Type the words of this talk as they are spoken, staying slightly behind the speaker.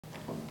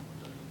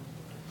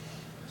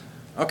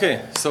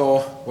Okay,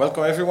 so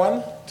welcome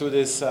everyone to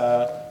this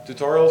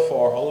tutorial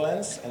for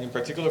HoloLens, and in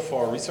particular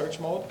for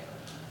research mode.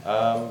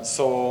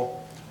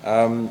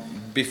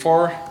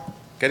 Before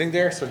getting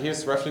there, so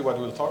here's roughly what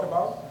we'll talk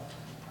about.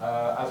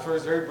 I'll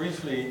first very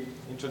briefly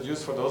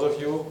introduce, for those of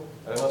you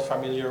that are not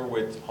familiar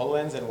with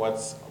HoloLens and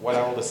what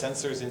are all the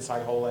sensors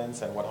inside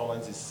HoloLens and what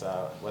HoloLens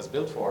was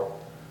built for.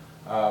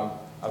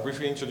 I'll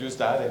briefly introduce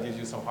that and give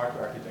you some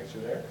hardware architecture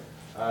there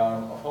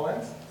of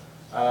HoloLens.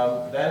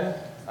 Then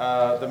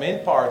the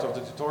main part of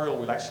the tutorial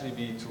will actually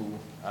be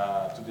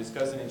to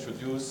discuss and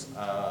introduce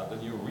the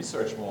new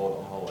research mode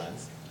on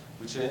HoloLens,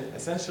 which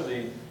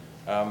essentially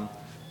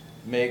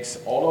makes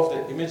all of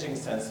the imaging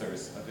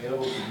sensors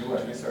available to you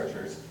as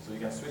researchers. So you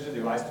can switch the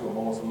device to a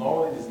mode. So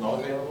normally it is not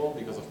available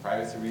because of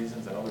privacy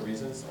reasons and other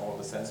reasons. All of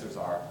the sensors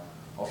are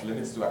off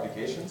limits to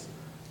applications,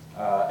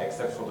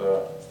 except for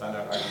the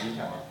standard RGB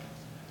camera.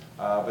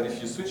 But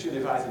if you switch your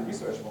device in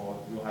research mode,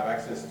 you'll have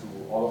access to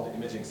all of the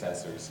imaging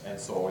sensors. And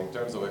so in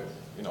terms of a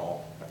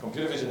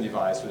computer vision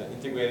device with an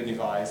integrated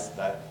device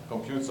that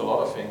computes a lot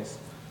of things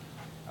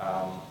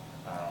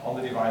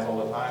on the device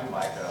all the time,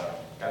 like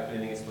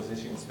calculating its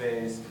position in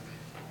space,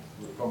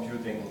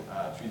 computing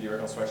 3D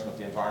reconstruction of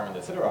the environment,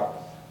 etc.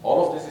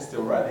 All of this is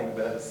still running,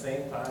 but at the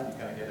same time, you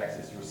can get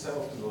access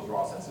yourself to those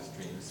raw sensor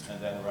streams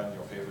and then run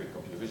your favorite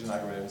computer vision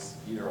algorithms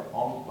either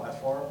on the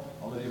platform,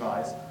 on the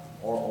device,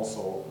 or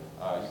also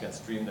you can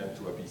stream them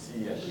to a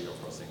PC and do your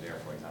processing there,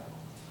 for example.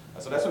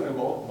 So that's what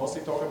we'll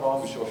mostly talk about.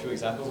 We'll show a few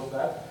examples of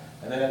that.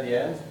 And then at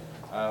the end,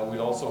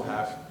 we'll also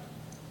have,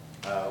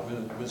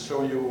 we'll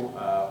show you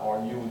our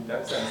new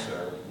depth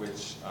sensor,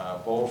 which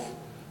both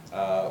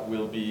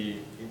will be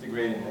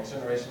integrated in next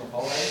generation of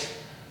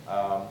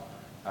HoloLens,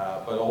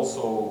 but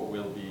also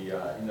will be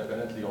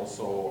independently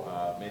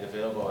also made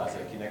available as a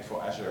Kinect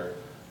for Azure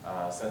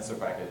sensor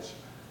package.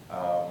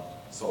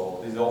 So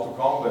this is all to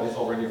come, but it's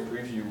already a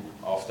preview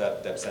of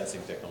that depth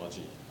sensing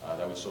technology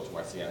that we'll show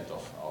towards the end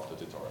of the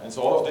tutorial. And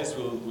so all of this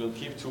we'll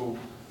keep to,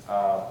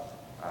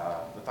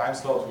 the time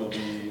slot will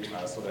be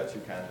so that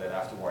you can then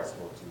afterwards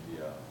go to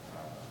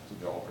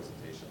the whole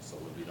presentation. So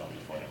we'll be done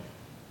before then.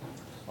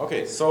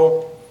 Okay,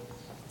 so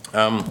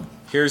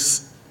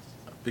here's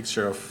a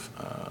picture of,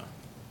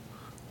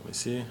 let me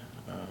see,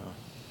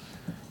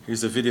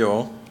 here's a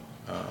video.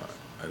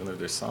 I don't know if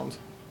there's sound.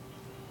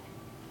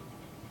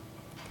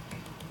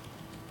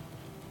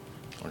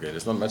 Okay,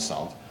 there's not much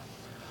sound.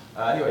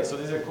 Anyway, so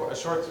this is a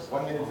short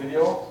 1-minute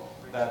video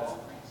that,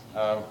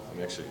 let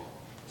me actually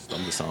stop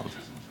the sound.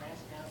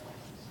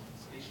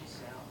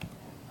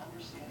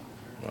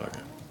 Okay.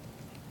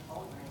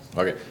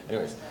 Okay,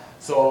 anyways.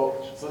 So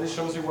this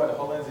shows you what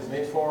HoloLens is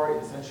made for.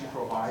 It essentially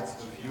provides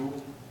a view.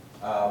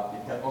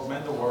 It can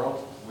augment the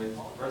world with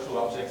virtual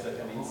objects that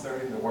can be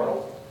inserted in the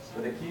world.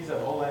 But the key is that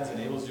HoloLens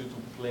enables you to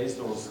place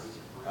those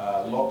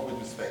locked with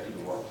respect to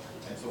the world.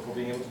 And so for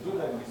being able to do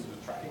that, it needs to do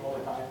tracking all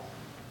the time.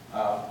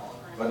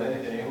 But then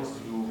it enables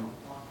to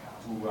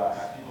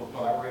have people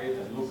collaborate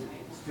and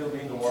still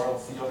be in the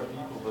world, see other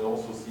people, but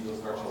also see those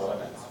virtual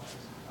elements.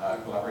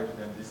 Collaborate with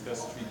them,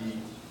 discuss 3D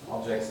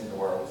objects in the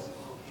world.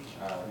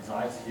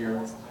 Designs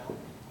here,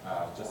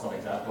 just some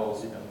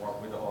examples. You can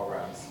work with the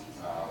holograms,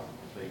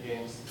 play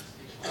games.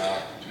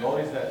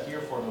 Notice that here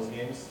for those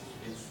games,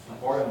 it's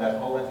important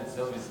that HoloLens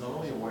itself is not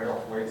only aware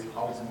of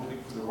how it's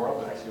moving through the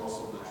world, but actually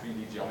also the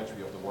 3D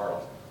geometry of the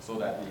world, so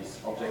that these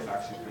objects are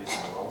actually placed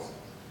in the world.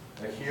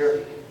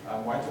 Here,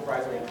 more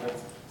enterprise-oriented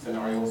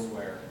scenarios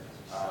where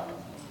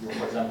you're,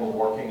 for example,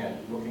 working and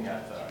looking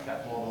at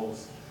CAD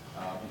models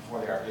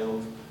before they are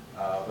built,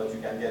 but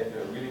you can get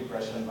a real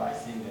impression by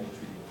seeing them in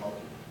 3D in front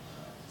of you.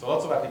 So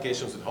lots of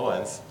applications with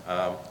HoloLens,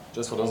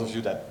 just for those of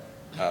you that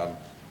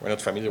were not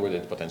familiar with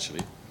it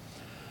potentially.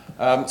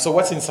 So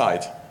what's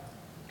inside?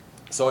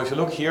 So if you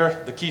look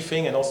here, the key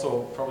thing, and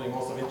also probably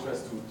most of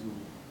interest to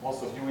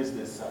most of you, is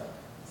this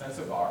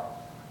sensor bar,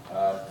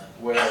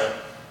 where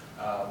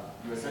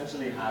you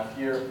essentially have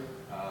here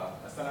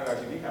a standard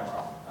RGB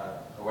camera,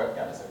 a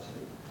webcam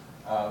essentially.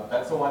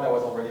 That's the one that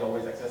was already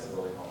always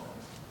accessible in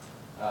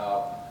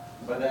HoloLens.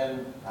 But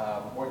then,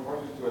 more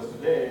important to us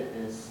today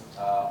is,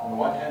 on the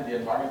one hand, the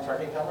environment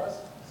tracking cameras.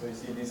 So you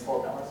see these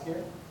 4 cameras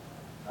here.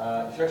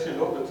 If you actually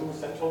look, the 2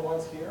 central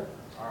ones here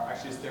are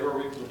actually stereo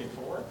rigged looking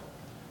forward.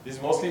 This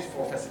is mostly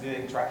for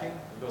facilitating tracking,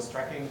 because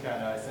tracking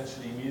can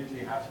essentially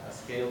immediately have a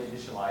scale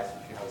initialized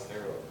if you have a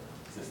stereo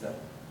system.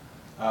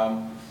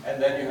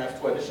 And then you have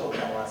 2 additional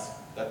cameras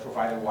that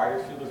provide a wider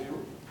field of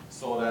view,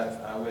 so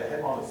that with a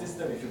head-mounted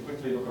system, if you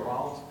quickly look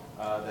around,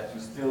 that you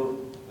still,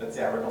 let's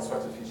say I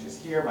reconstructed features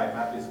here, my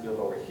map is built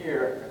over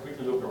here, I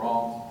quickly look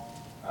around,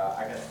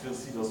 I can still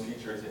see those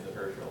features in the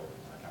peripheral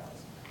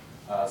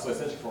cameras. So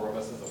essentially for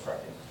robustness of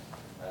tracking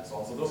and so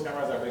on. So those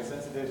cameras are very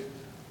sensitive,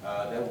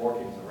 they work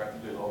in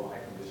relatively low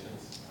light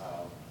conditions,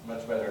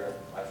 much better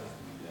license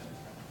to be than these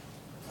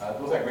cameras.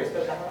 Those are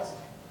grayscale cameras.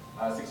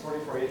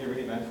 640x480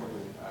 really meant for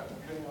doing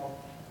computing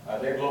now.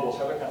 They're global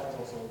shutter cameras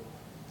also.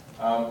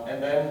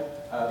 And then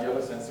the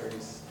other sensor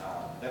is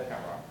depth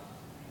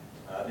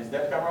camera. This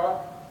depth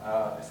camera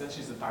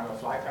essentially is a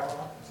time-of-flight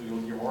camera, so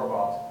you'll hear more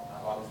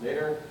about this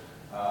later.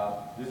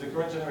 This is the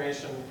current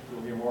generation.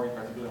 We'll hear more in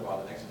particular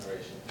about the next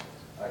generation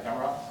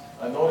camera.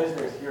 Notice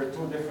there's here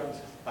two different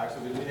types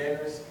of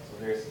illuminators. So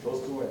there's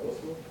those two and those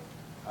two.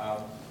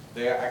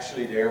 They are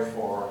actually there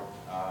because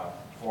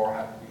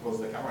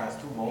the camera has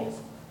two modes.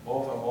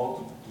 Both a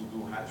mode to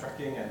do hand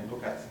tracking and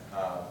look at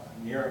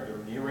near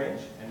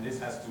range, and this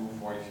has to,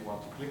 for if you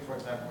want to click, for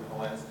example, with a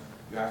lens,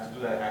 you have to do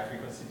that at high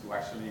frequency to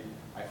actually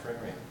high frame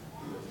rate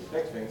to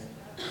detect things.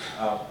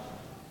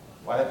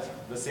 But at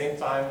the same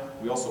time,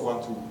 we also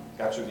want to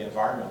capture the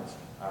environment.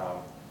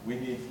 We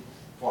need,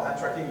 for hand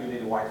tracking, you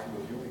need a wide field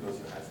of view because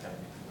your hands can't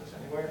be too much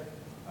anywhere.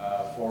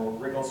 For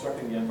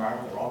reconstructing the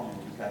environment around you,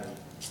 you can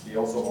be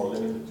also more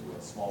limited to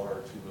a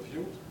smaller field of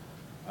view.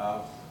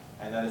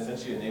 And that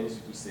essentially enables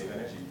you to save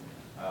energy.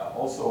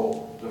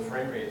 Also, the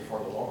frame rate for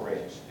the long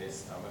range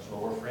is a much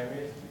lower frame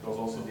rate because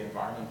also the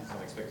environment is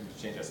not expected to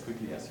change as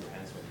quickly as your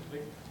hands when you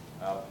click.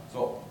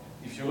 So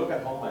if you look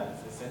at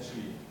HoloLens,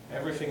 essentially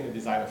everything in the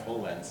design of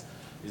HoloLens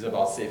is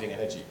about saving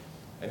energy.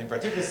 And in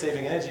particular,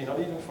 saving energy, not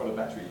even for the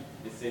battery,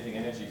 it's saving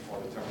energy for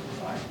the thermal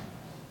design.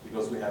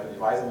 Because we have a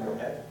device on your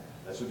head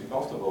that should be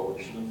comfortable,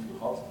 but it shouldn't feel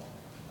hot.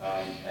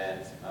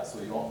 So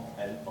you don't,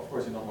 and of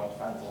course you don't want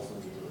fans also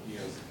in your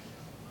ears.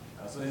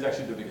 So this is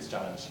actually the biggest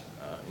challenge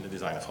in the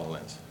design of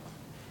HoloLens.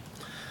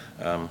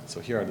 So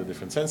here are the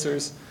different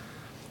sensors.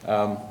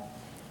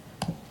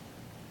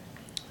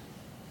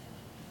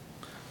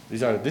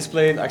 These are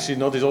displayed. Actually,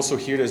 notice also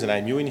here there's an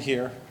IMU in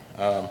here.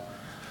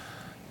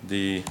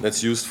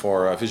 That's used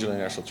for visual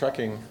inertial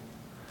tracking.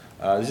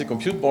 This is a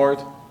compute board.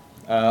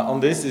 On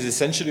this is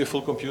essentially a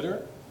full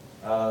computer.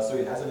 So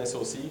it has an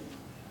SoC,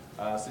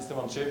 system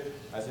on chip,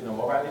 as in a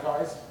mobile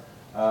device.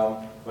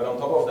 But on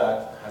top of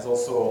that, has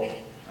also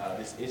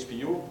this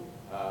HPU,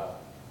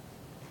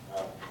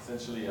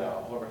 essentially a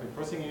holographic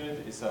processing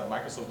unit. It's a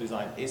Microsoft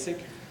designed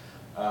ASIC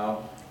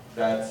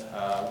that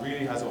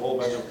really has a whole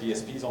bunch of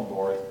DSPs on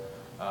board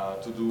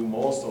to do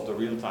most of the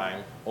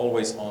real-time,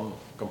 always-on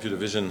computer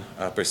vision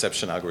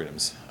perception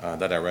algorithms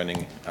that are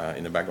running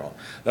in the background.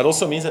 That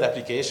also means that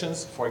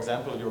applications, for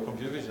example, your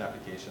computer vision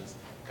applications,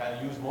 can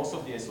use most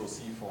of the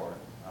SoC for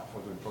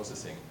doing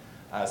processing,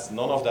 as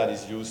none of that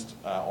is used,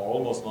 or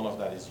almost none of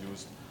that is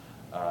used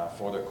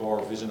for the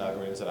core vision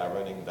algorithms that are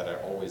running, that are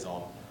always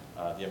on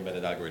the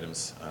embedded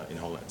algorithms in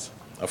HoloLens.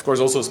 Of course,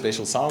 also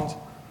spatial sound.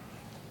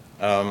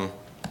 And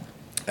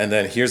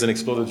then here's an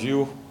exploded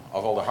view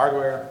of all the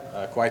hardware,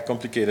 quite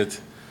complicated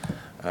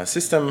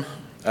system.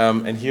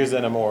 And here's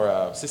then a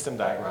more system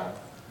diagram,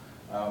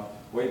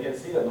 where you can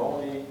see that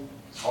normally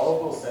all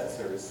of those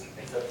sensors,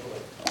 except for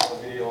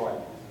the video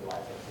and the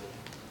light sensor,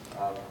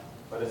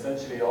 but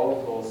essentially all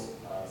of those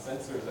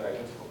sensors that are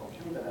used for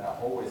compute and that are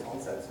always on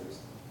sensors,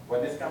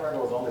 when this camera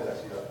goes on, there's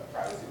actually a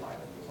privacy line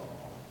that goes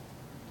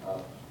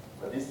on.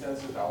 But these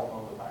sensors are on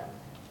all the time.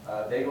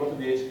 They go to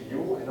the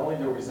HPU, and only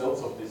the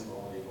results of this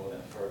normally go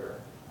then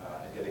further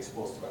and get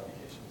exposed to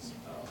applications.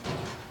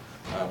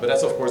 But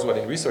that's, of course, what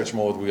in research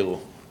mode will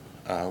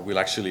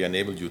actually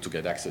enable you to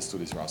get access to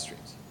these raw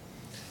streams.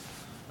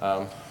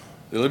 A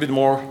little bit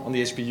more on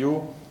the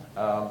HPU.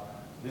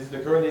 This is the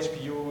current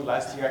HPU.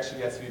 Last year,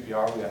 actually, at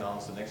CVPR, we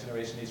announced the next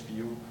generation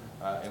HPU,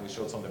 and we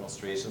showed some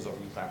demonstrations of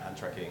real-time hand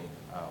tracking,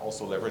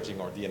 also leveraging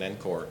our DNN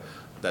core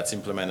that's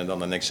implemented on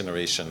the next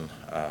generation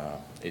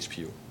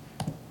HPU.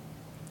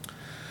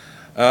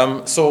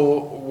 So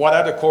what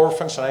are the core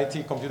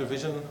functionality computer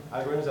vision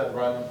algorithms that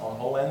run on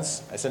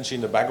HoloLens, essentially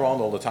in the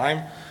background all the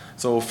time?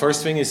 So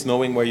first thing is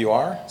knowing where you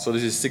are. So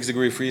this is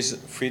 6-degree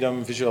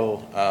freedom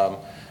visual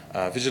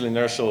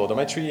inertial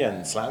odometry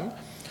and SLAM.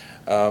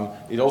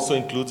 It also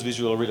includes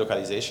visual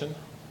relocalization.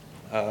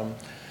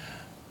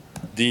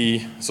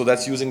 So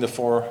that's using the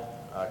 4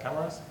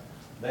 cameras.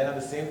 Then at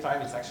the same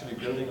time, it's actually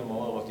building a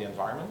model of the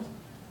environment.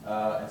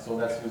 And so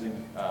that's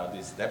using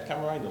this depth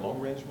camera in the long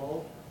range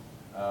mode.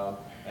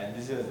 And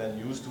this is then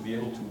used to be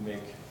able to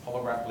make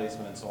hologram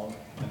placement and so on,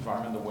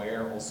 environment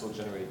aware, also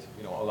generate,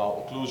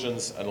 allow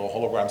occlusions and allow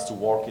holograms to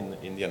walk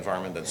in the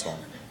environment and so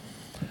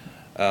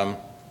on.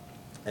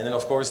 And then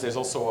of course there's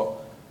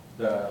also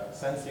the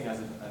sensing as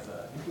an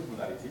input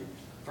modality.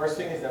 First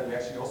thing is that we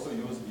actually also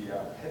use the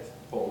head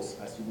pose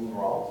as you move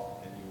around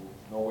and you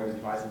know where the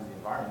device is in the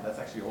environment. That's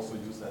actually also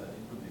used as an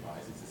input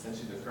device. It's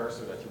essentially the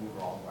cursor that you move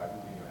around by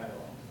moving your head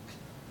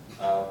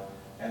around.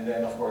 And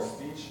then of course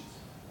speech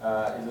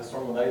is a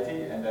strong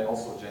modality, and then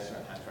also gesture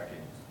and hand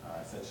tracking,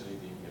 essentially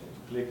being able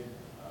to click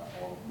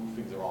or move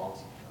things around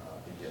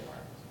in the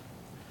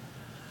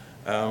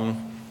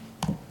environment.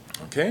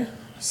 Okay,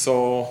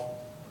 so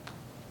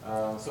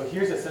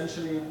here's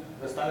essentially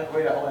the standard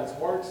way that HoloLens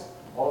works.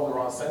 All the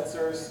raw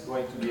sensors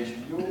going to the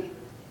HPU,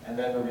 and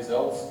then the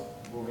results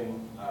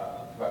moving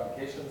to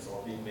applications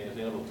or being made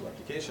available to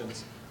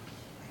applications.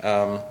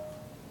 And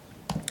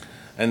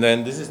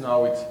then this is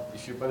now,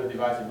 if you put a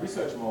device in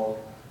research mode,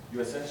 you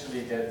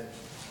essentially get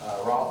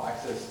raw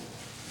access,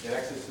 to the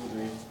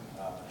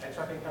head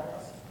tracking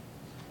cameras.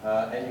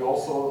 And you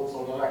also,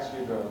 so not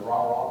actually the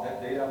raw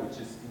depth data, which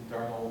is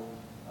internal.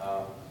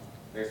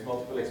 There's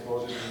multiple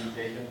exposures being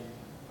taken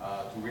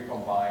to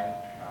recombine,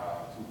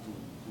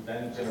 to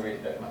then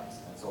generate depth maps.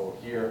 And so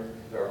here,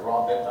 there are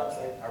raw depth maps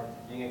that are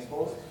being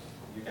exposed.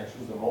 You can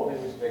choose the mode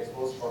in which they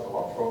expose short or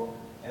long throw.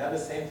 And at the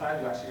same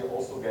time, you actually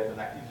also get an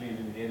actively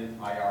illuminated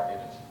IR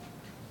image,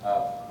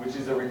 which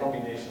is a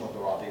recombination of the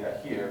raw data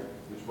here,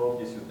 which both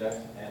gives you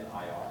depth and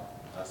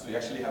IR. So you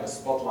actually have a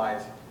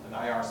spotlight, an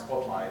IR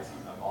spotlight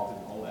mounted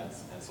in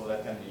HoloLens, and so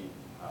that can be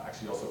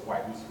actually also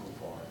quite useful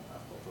for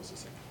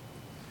processing.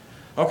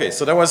 Okay,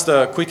 so that was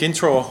the quick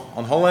intro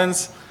on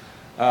HoloLens.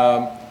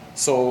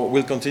 So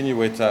we'll continue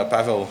with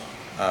Pavel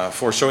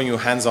for showing you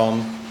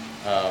hands-on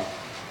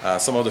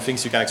some of the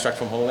things you can extract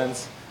from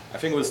HoloLens. I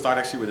think we'll start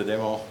actually with a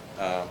demo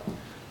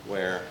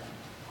where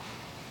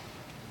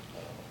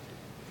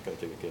you can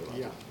take a cable out.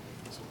 Yeah.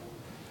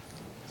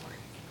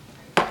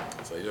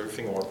 So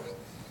everything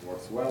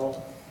works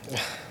well.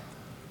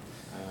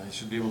 You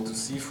should be able to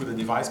see through the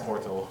device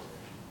portal.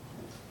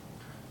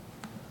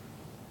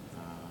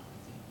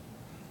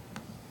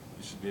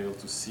 You should be able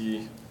to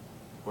see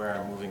where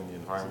I'm moving the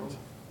environment.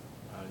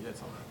 Yeah,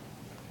 it's on.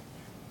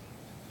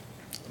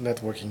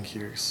 Networking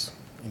here is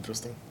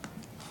interesting.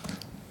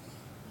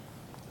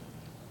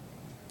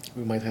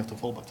 We might have to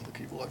fall back to the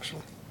cable,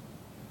 actually.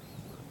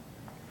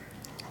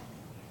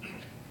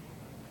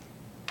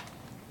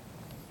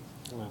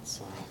 Let's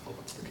fall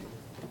back to the cable.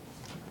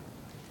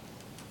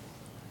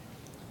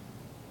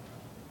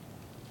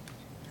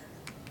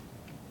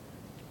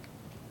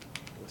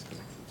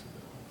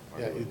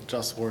 Yeah, it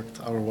just worked.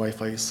 Our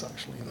Wi-Fi is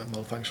actually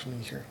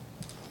malfunctioning here.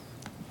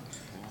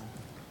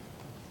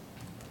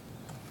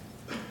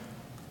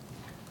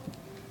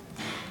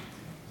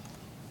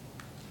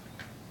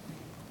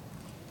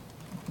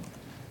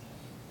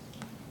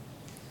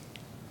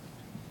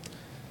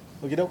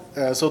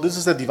 Okay, so this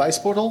is the device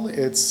portal.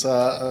 It's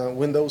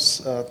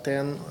Windows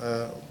 10.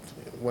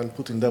 When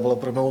put in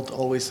developer mode,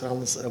 always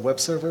runs a web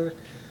server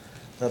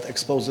that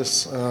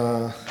exposes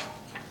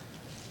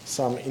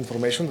some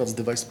information that's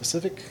device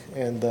specific,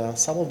 and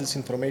some of this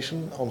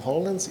information on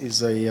HoloLens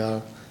is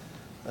a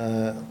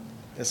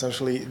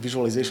essentially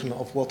visualization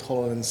of what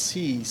HoloLens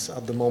sees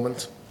at the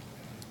moment.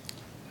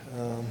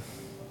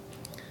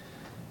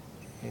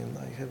 And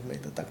I have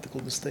made the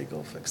tactical mistake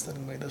of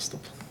extending my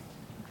desktop.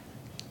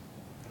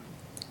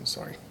 I'm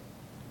sorry.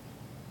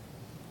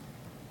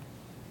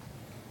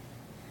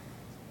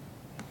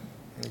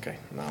 Okay,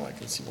 now I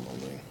can see what I'm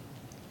doing.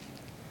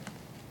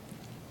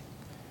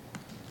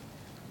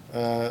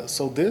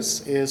 So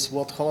this is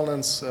what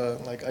HoloLens,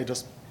 like I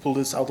just pulled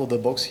this out of the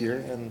box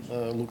here and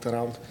looked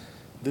around.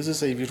 This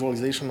is a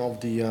visualization of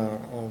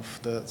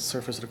the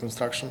surface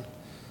reconstruction.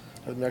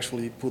 Let me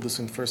actually put this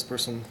in first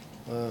person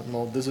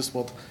mode. This is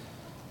what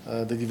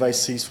the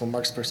device sees from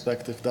Marc's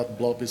perspective. That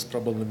blob is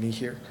probably me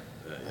here.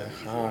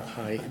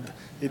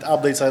 It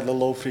updates at a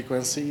low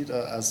frequency,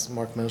 as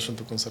Marc mentioned,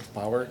 to conserve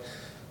power.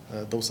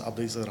 Those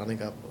updates are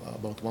running up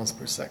about once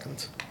per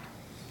second.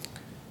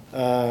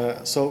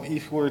 So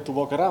if we were to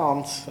walk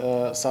around,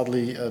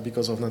 sadly,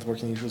 because of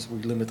networking issues,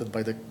 we're limited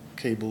by the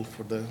cable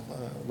for the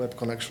web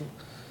connection.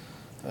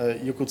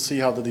 You could see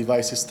how the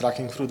device is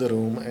tracking through the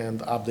room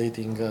and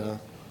updating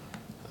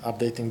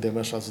the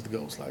mesh as it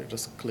goes. I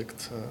just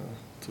clicked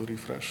to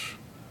refresh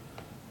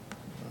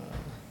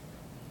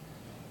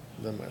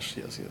the mesh.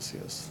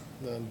 Yes.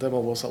 The demo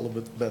was a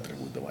little bit better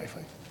with the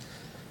Wi-Fi.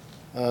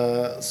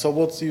 So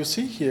what you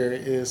see here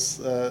is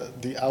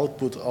the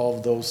output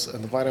of those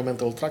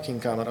environmental tracking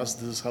cameras.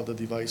 This is how the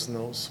device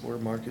knows where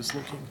Marc is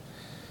looking.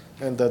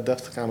 And the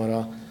depth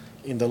camera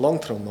in the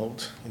long-throw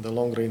mode, in the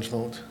long-range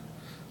mode,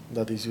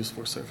 that is used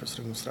for surface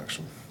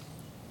reconstruction.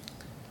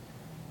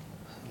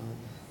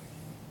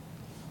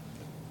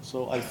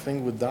 So I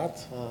think with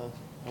that,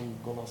 I'm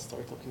going to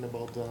start talking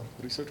about the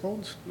research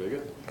mode. Very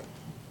good.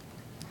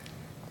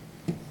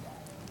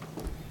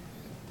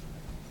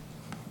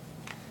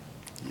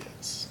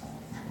 Yes.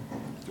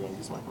 Do you want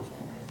this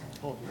microphone?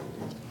 Oh,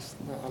 yes,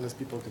 no, unless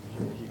people can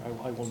hear me,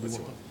 I won't be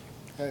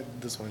working.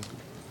 This one is good.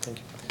 Thank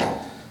you.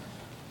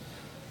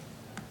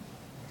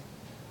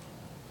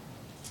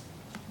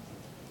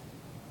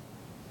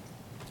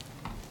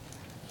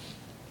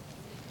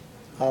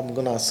 I'm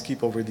going to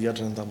skip over the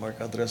agenda. Marc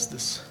addressed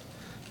this.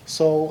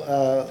 So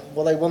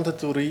what I wanted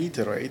to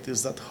reiterate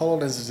is that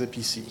HoloLens is a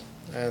PC,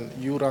 and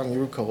you run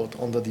your code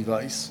on the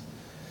device.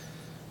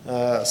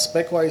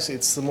 Spec-wise,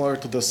 it's similar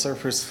to the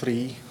Surface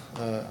 3,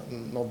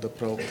 not the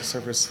Pro, the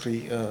Surface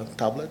 3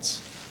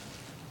 tablets.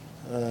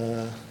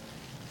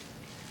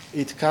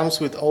 It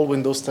comes with all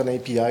Windows 10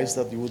 APIs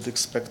that you would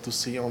expect to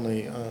see on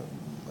a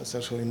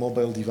essentially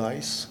mobile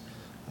device.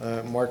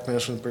 Marc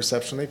mentioned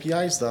perception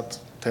APIs that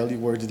tell you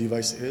where the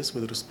device is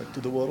with respect to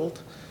the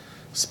world,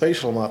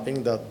 spatial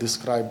mapping that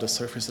describe the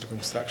surface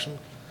reconstruction,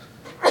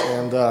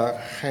 and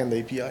hand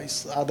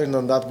APIs. Other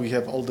than that, we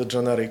have all the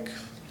generic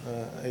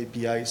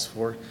APIs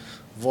for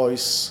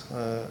voice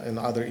and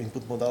other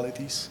input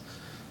modalities.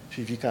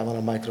 PV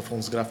camera,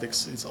 microphones,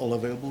 graphics, it's all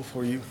available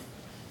for you.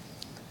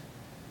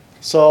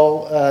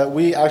 So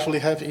we actually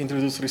have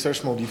introduced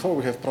research mode before.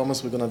 We have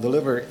promised we're going to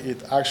deliver.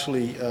 It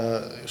actually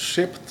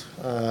shipped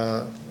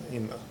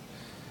in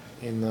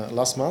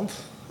last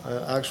month,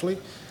 actually.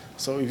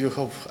 So if you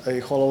have a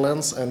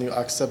HoloLens and you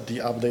accept the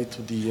update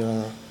to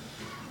the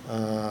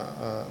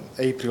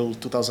April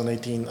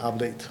 2018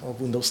 update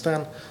of Windows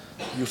 10,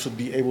 you should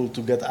be able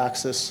to get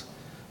access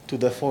to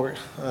the 4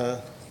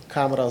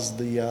 cameras,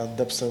 the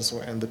depth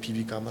sensor and the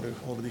PV camera you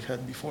already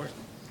had before.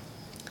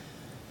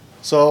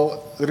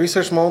 So the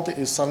research mode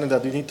is something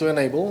that you need to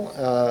enable.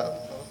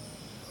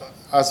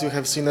 As you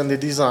have seen in the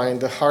design,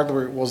 the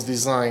hardware was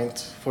designed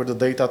for the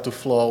data to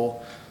flow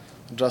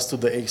just to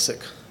the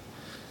ASIC.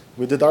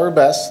 We did our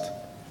best,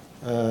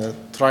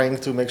 trying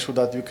to make sure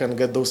that you can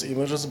get those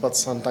images, but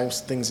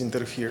sometimes things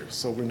interfere.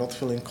 So we're not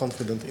feeling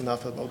confident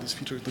enough about this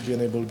feature to be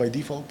enabled by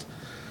default.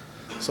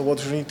 So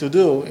what you need to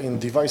do in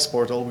device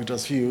portal we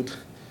just viewed,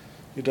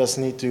 you just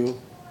need to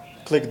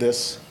click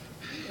this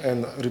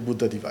and reboot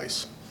the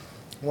device.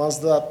 Once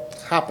that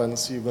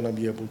happens, you're going to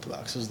be able to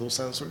access those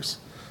sensors.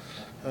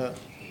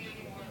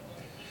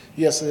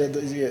 Yes,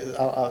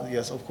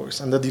 yes, of course.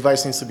 And the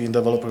device needs to be in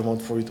developer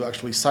mode for you to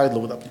actually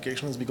sideload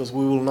applications, because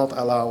we will not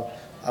allow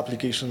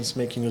applications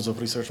making use of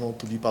research mode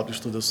to be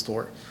published to the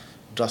store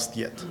just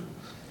yet.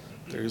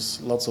 There's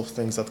lots of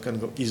things that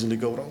can easily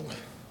go wrong.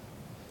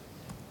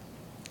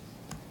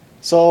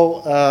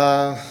 So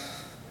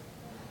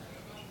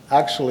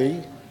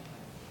actually,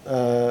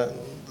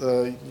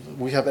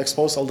 we have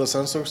exposed all the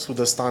sensors to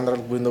the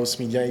standard Windows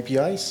Media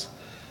APIs,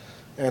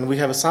 and we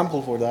have a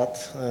sample for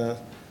that.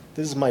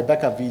 This is my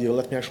backup video.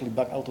 Let me actually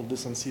back out of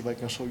this and see if I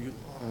can show you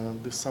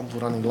this sample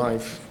running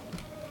live.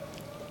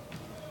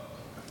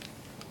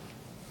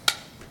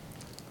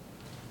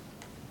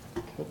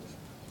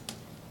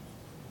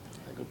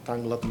 I got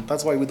tangled up.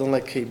 That's why we don't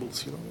like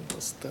cables, you know, we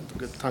just tend to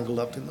get tangled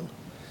up in them.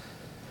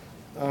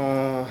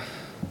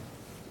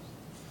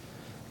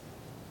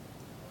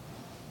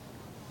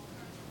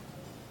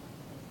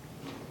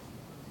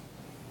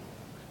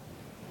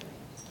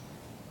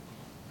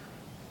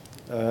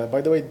 By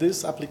the way,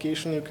 this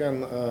application you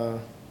can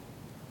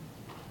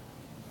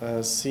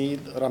see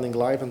running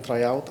live and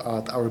try out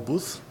at our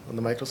booth, on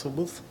the Microsoft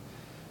booth.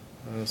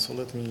 So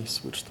let me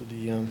switch to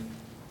the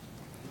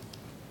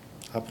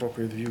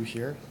appropriate view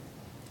here.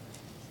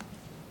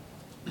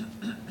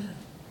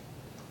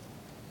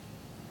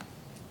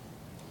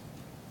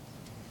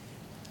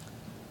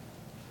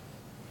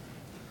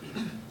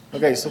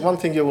 Okay, so one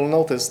thing you will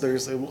notice,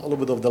 there's a little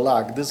bit of the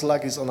lag. This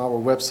lag is on our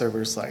web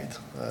server side.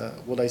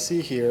 What I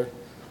see here,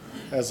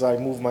 as I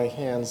move my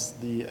hands,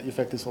 the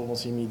effect is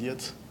almost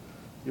immediate.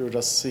 You're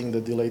just seeing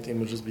the delayed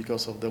images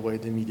because of the way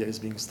the media is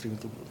being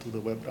streamed to the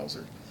web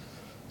browser.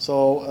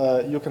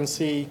 So you can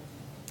see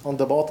on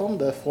the bottom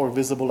the 4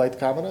 visible light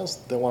cameras,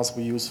 the ones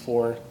we use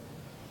for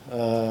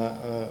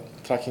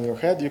tracking your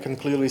head. You can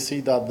clearly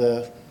see that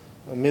the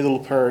middle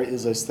pair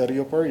is a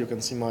stereo pair. You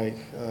can see my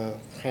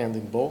hand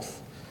in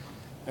both.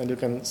 And you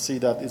can see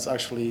that it's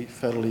actually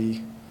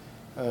fairly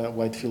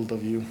wide field of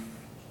view.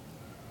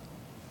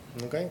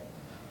 Okay.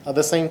 At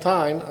the same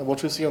time,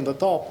 what you see on the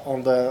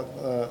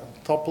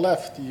top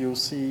left, you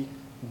see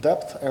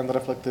depth and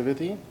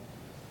reflectivity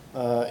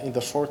in the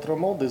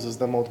short-term mode. This is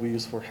the mode we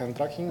use for hand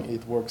tracking.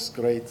 It works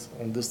great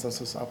on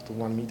distances up to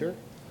 1 meter.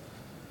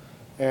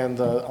 And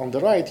on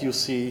the right, you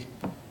see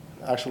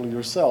actually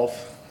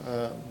yourself.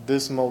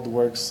 This mode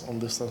works on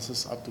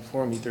distances up to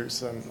 4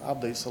 meters and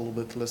updates a little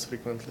bit less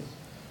frequently.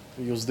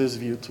 We use this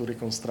view to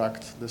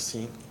reconstruct the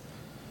scene.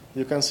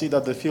 You can see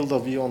that the field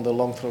of view on the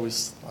long throw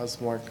is, as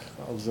Marc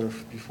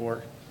observed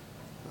before,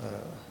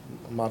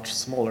 much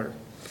smaller.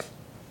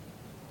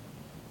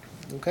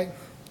 Okay,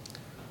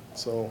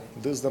 so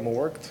this demo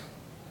worked.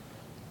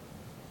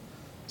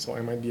 So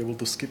I might be able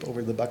to skip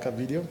over the backup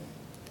video.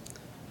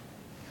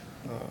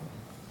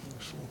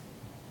 Actually,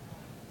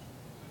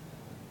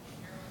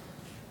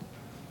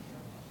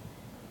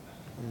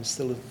 I'm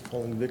still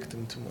falling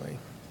victim to my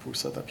poor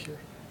setup here.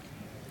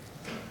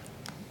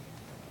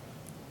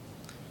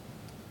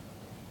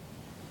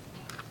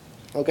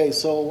 Okay,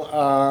 so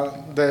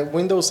the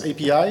Windows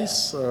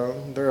APIs,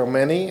 there are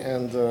many,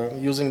 and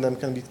using them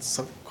can be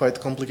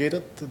quite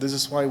complicated. This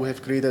is why we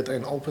have created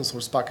an open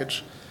source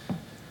package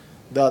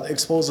that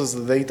exposes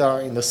the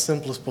data in the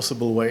simplest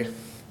possible way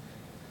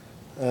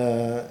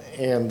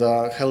and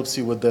helps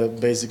you with the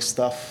basic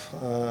stuff.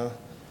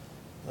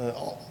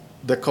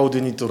 The code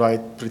you need to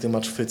write pretty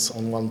much fits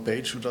on one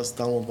page. You just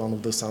download one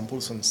of the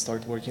samples and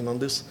start working on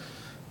this.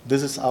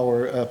 This is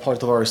our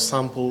part of our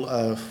sample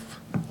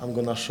I'm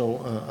going to show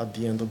at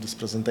the end of this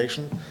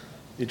presentation.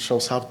 It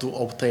shows how to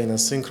obtain and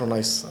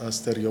synchronize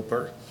stereo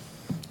pair.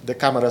 The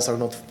cameras are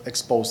not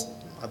exposed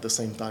at the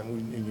same time.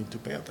 You need to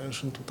pay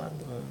attention to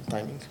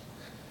timing.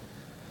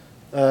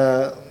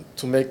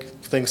 To make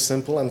things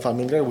simple and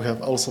familiar, we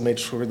have also made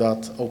sure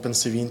that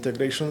OpenCV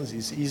integration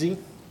is easy.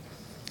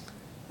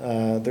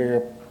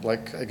 There,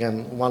 like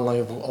again, one line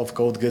of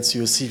code gets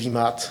you a CV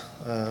mat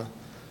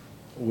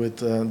with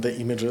the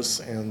images,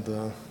 and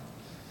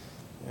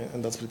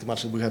that's pretty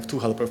much it. We have 2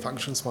 helper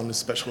functions. One is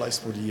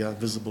specialized for the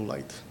visible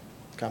light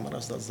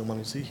cameras. That's the one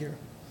you see here.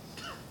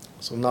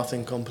 So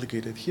nothing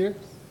complicated here.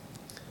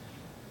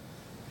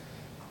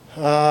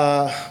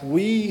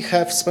 We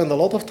have spent a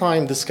lot of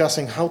time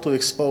discussing how to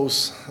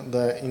expose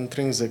the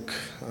intrinsic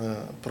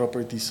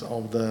properties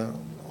of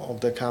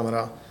the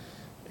camera,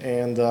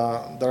 and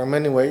there are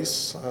many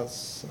ways,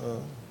 as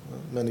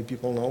many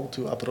people know,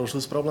 to approach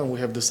this problem. We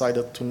have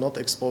decided to not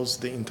expose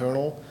the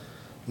internal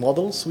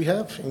models we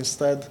have.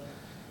 Instead,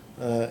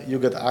 you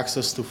get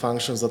access to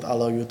functions that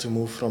allow you to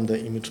move from the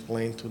image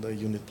plane to the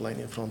unit plane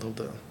in front of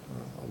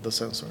the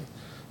sensor.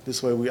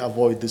 This way, we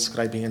avoid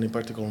describing any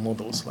particular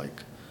models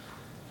like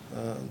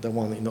the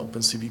one in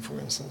OpenCV, for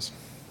instance.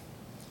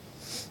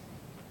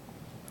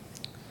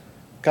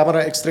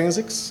 Camera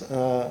extrinsics,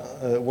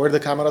 where the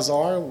cameras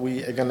are,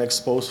 we again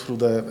expose through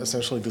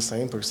essentially the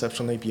same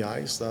perception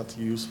APIs that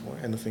you use for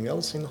anything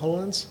else in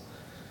HoloLens.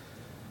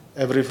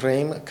 Every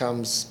frame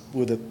comes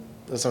with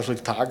essentially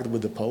tagged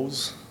with the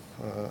pose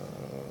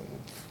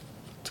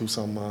to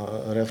some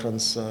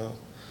reference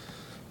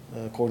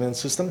coordinate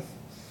system.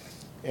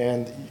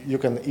 And you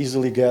can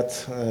easily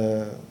get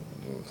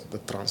the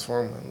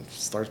transform and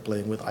start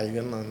playing with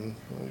eigen, and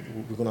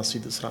we're going to see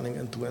this running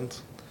end-to-end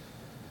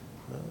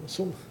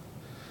soon.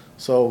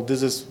 So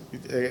this is,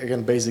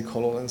 again, basic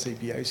HoloLens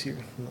APIs here,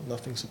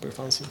 nothing super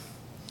fancy.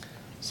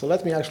 So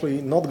let me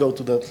actually not go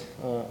to the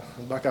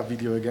backup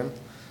video again.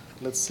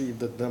 Let's see if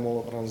the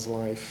demo runs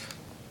live.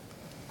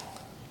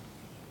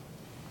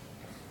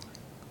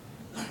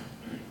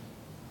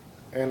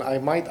 And I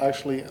might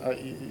actually,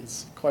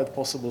 it's quite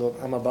possible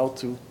that I'm about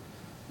to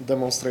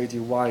demonstrate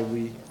you why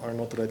we are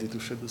not ready to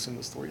ship this in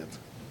the store yet.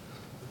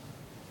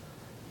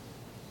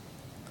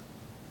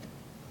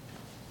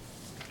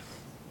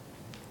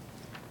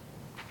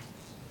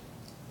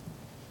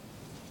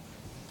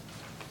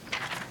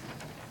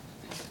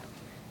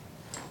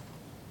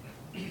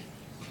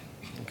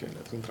 Okay,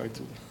 let me try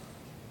to move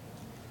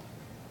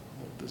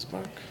this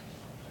back.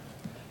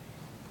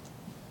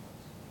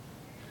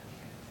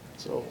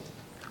 So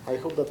I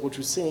hope that what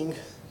you're seeing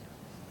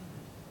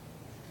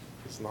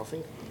is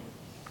nothing.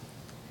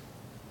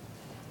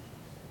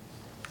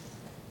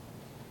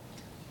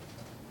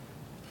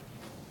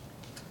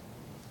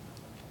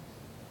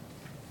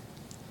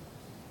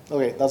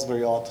 Okay, that's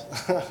very odd.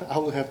 I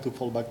will have to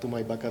fall back to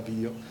my backup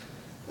video.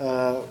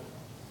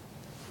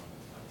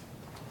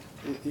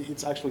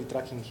 It's actually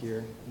tracking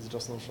here. It's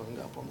just not showing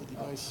up on the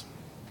device.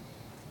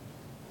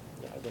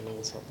 Yeah, I don't know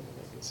what's happening.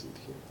 I can see it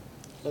here.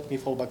 Let me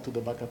fall back to the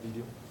backup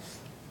video.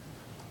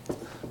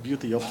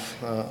 Beauty of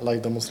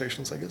live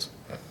demonstrations, I guess.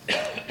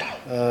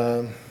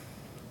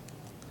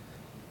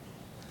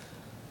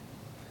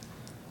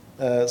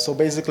 So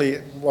basically,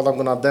 what I'm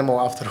going to demo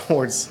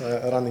afterwards,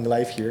 running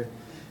live here,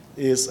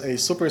 is a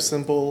super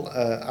simple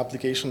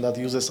application that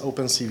uses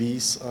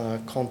OpenCV's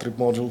contrib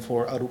module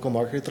for Aruko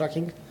marker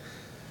tracking,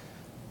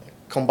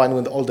 combined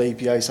with all the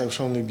APIs I've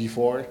shown you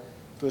before,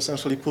 to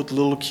essentially put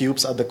little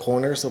cubes at the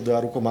corners of the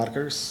Aruko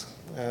markers.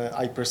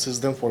 I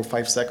persist them for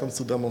 5 seconds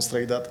to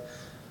demonstrate that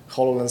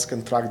HoloLens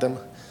can track them,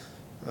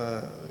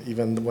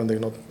 even when they're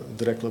not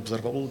directly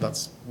observable.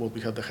 That's what we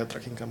have the head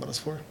tracking cameras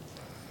for.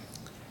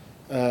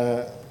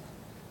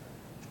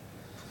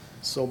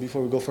 So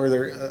before we go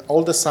further,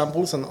 all the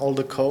samples and all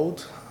the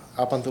code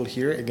up until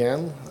here,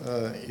 again,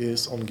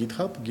 is on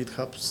GitHub,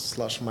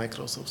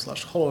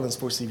 github/microsoft/HoloLens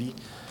for CV.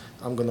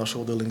 I'm going to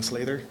show the links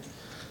later.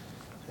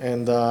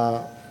 And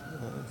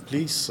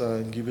please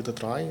give it a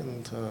try,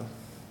 and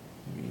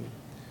we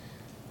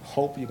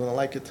hope you're going to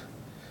like it.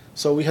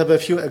 So we have a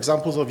few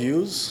examples of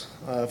use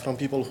from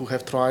people who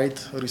have tried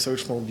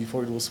research mode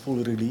before it was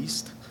fully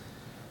released.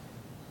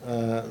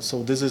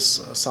 So this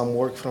is some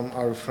work from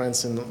our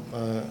friends in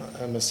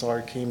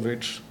MSR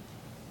Cambridge.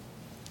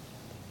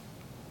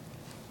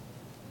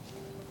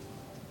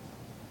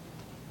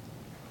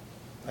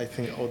 I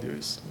think audio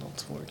is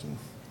not working.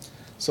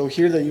 So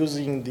here they're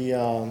using the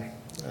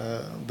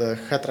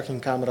head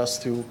tracking cameras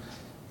to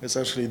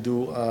essentially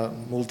do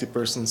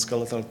multi-person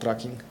skeletal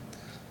tracking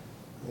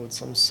with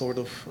some sort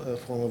of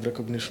form of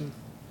recognition.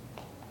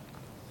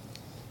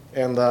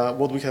 And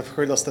what we have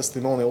heard as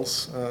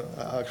testimonials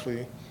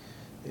actually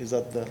is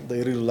that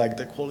they really like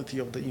the quality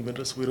of the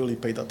images. We really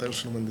paid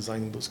attention when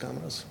designing those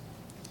cameras.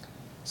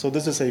 So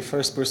this is a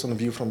first-person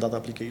view from that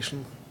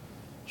application,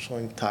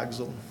 showing tags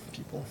on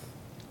people.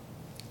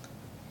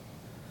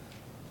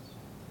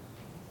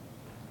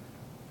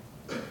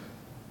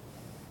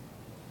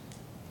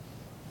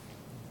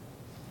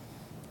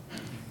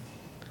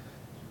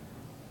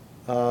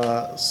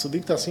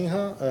 Sudipta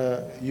Sinha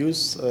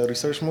used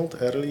research mode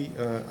early.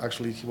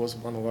 Actually, he was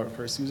one of our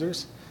first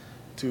users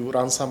to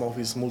run some of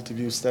his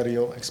multi-view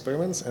stereo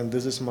experiments. And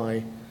this is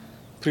my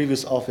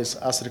previous office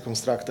as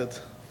reconstructed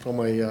from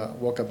a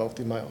walkabout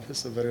in my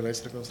office, a very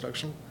nice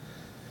reconstruction.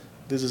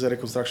 This is a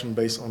reconstruction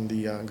based on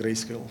the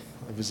grayscale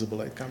visible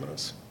light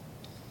cameras.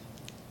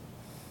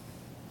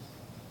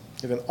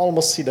 You can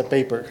almost see the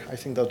paper. I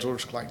think that's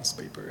Georg Klein's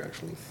paper,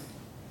 actually.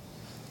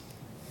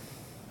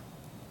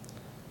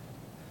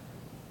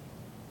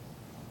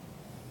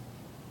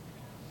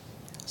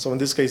 So in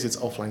this case, it's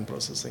offline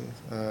processing.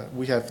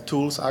 We have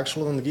tools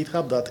actually on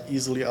GitHub that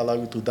easily allow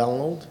you to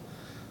download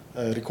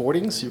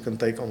recordings you can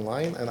take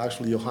online, and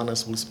actually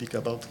Johannes will speak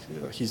about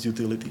his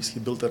utilities he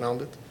built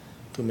around it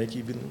to make it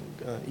even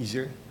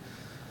easier.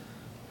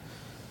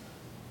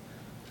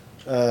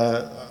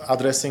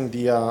 Addressing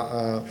the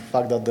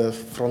fact that the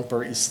front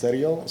pair is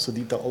stereo,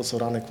 Sudipta also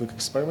ran a quick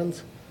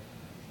experiment.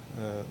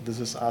 This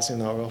is us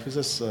in our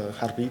offices,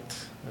 Harpreet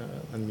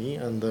and me,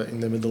 and in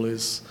the middle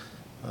is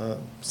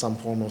some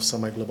form of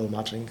semi-global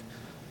matching,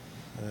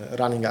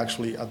 running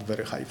actually at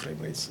very high frame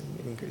rates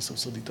in case of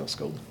Sudipta's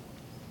code.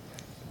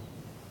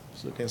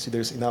 So you can see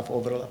there's enough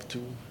overlap to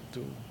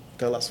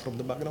tell us from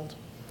the background.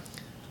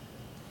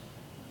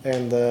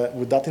 And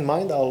with that in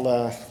mind, I'll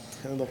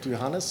hand it off to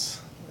Johannes.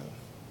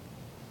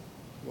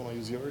 You want to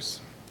use yours?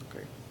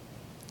 Okay.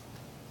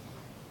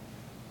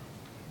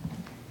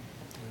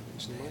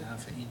 They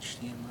have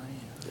HDMI.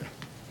 Yeah.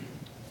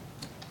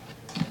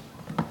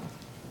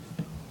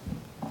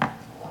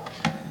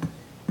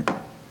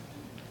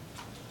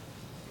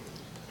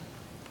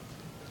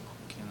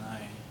 Can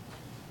I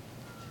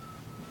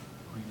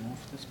remove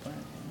this part?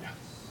 Yeah.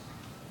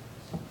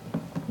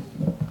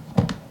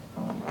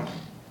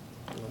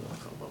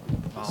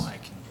 Oh, I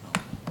can.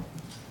 Okay.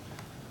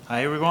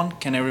 Hi, everyone.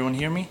 Can everyone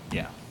hear me?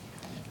 Yeah.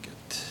 Good.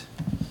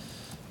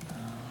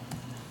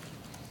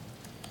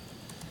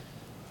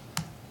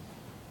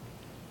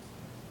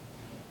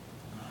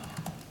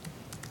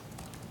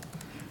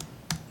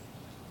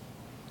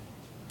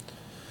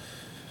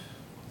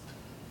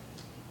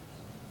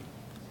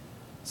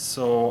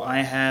 So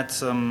I had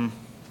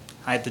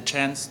the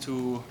chance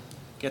to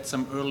get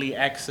some early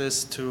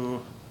access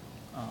to.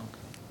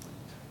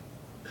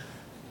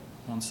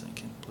 One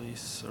second, please.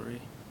 Sorry.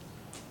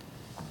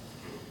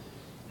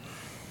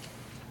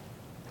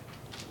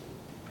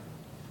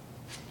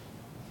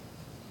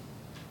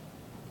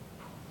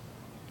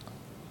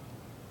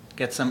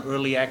 Get some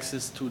early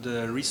access to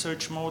the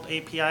research mode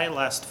API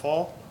last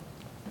fall,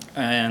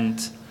 and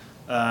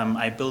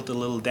I built a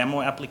little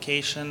demo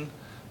application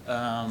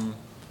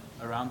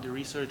around the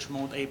research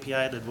mode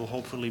API that will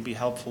hopefully be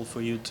helpful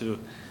for you to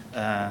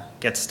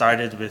get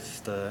started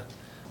with the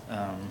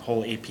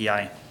whole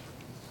API.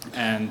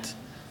 And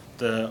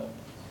the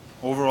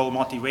overall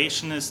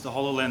motivation is the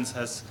HoloLens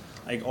has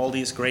like all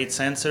these great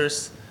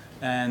sensors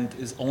and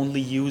is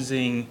only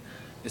using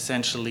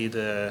essentially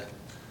the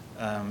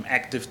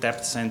active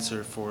depth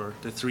sensor for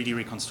the 3D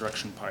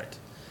reconstruction part.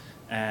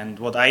 And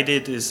what I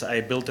did is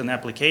I built an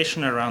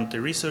application around the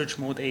research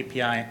mode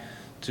API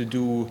to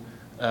do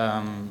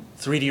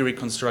 3D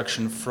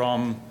reconstruction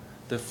from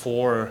the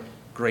 4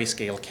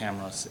 grayscale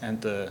cameras and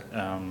the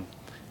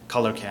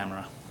color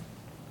camera.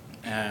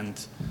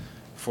 And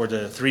for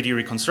the 3D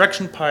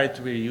reconstruction part,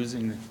 we're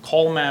using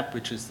CallMap,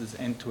 which is this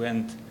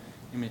end-to-end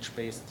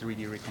image-based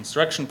 3D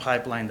reconstruction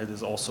pipeline that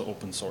is also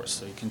open source.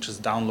 So you can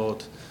just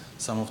download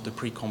some of the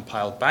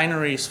pre-compiled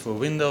binaries for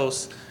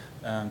Windows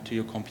to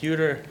your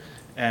computer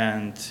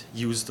and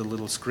use the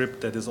little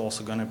script that is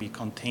also going to be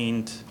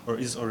contained or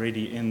is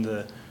already in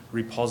the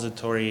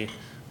repository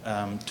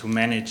to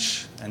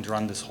manage and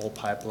run this whole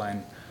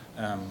pipeline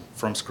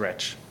from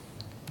scratch.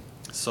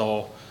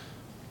 So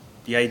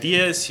the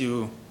idea is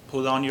you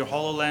put on your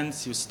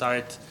HoloLens, you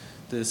start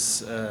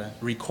this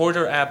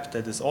recorder app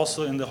that is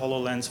also in the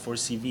HoloLens for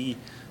CV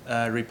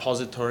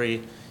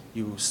repository.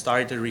 You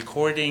start the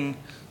recording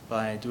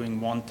by doing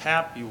one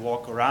tap, you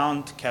walk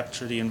around,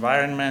 capture the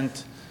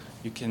environment.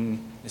 You can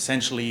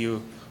essentially,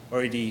 you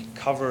already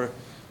cover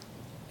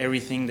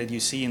everything that you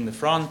see in the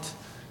front,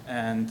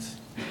 and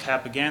you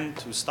tap again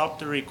to stop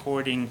the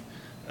recording,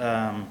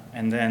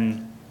 and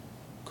then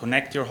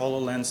connect your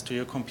HoloLens to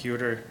your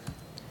computer.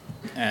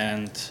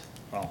 And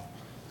well,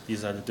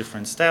 these are the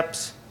different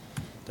steps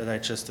that I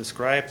just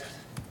described.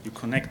 You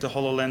connect the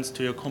HoloLens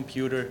to your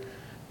computer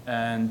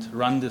and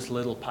run this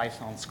little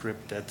Python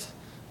script that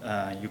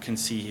you can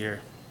see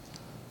here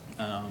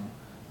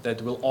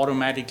that will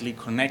automatically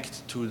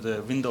connect to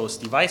the Windows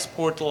device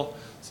portal,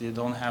 so you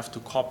don't have to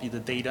copy the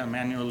data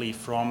manually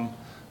from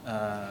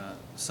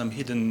some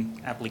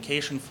hidden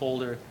application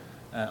folder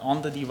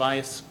on the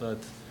device, but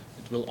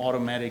it will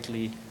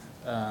automatically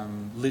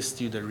list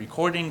you the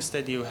recordings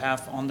that you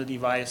have on the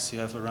device. You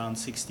have around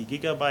 60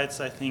 gigabytes,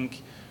 I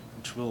think,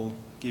 which will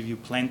give you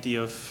plenty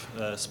of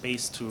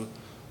space to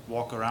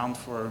walk around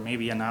for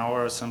maybe an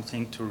hour or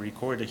something to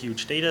record a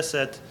huge data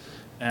set.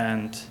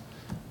 And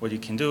what you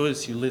can do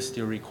is you list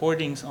your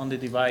recordings on the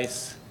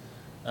device.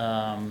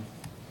 You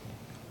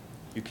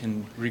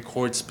can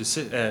record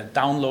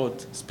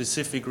download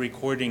specific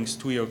recordings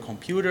to your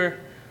computer,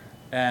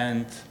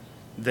 and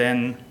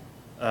then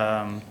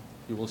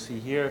you will see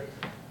here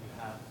you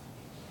have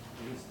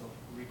a list of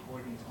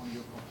recordings on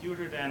your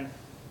computer then,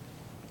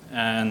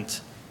 and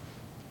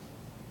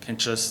can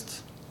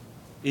just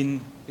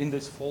in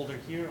this folder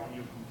here on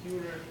your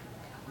computer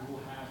you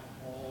will have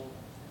all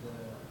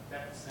the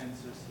depth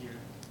sensors here,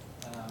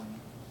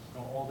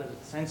 all the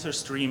sensor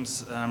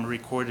streams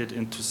recorded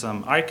into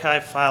some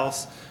archive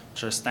files,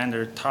 which are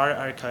standard tar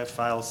archive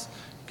files.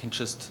 You can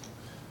just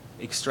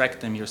extract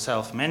them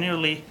yourself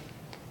manually,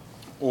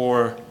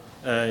 or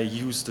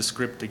use the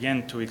script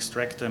again to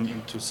extract them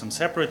into some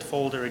separate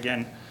folder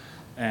again.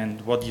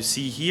 And what you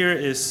see here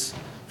is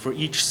for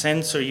each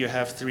sensor you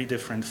have 3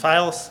 different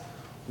files.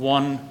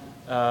 One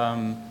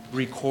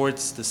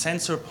records the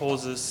sensor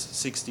poses,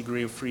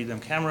 6-degree of freedom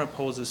camera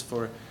poses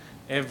for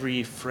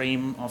every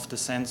frame of the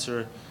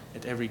sensor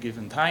at every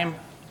given time,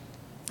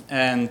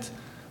 and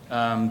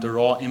the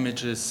raw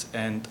images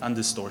and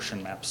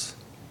undistortion maps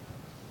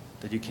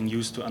that you can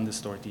use to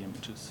undistort the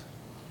images.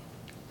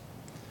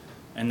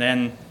 And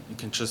then you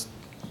can just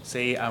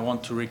say, I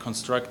want to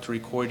reconstruct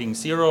recording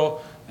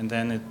 0, and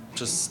then it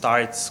just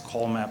starts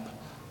call map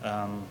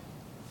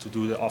to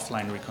do the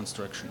offline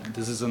reconstruction. And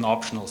this is an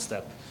optional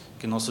step.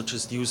 You can also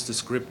just use the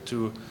script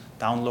to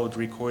download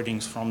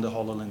recordings from the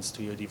HoloLens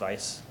to your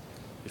device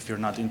if you're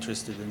not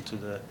interested into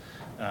the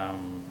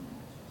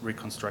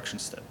reconstruction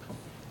step.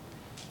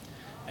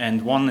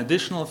 And one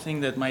additional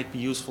thing that might be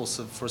useful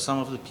for some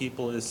of the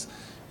people is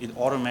it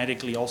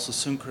automatically also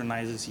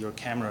synchronizes your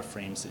camera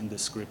frames in the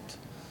script.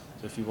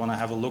 So if you want to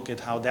have a look at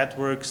how that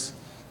works,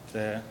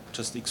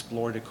 just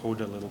explore the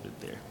code a little bit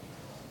there.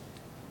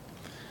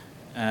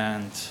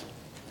 And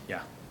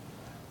yeah.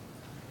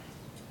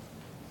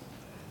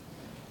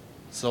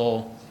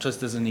 So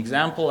just as an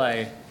example,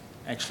 I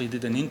actually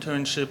did an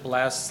internship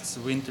last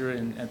winter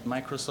at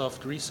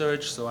Microsoft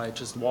Research. So I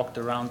just walked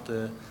around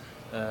the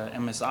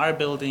MSR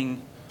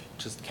building,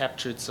 just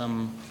captured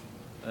some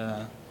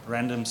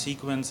random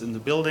sequence in the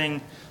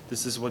building.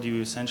 This is what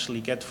you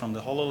essentially get from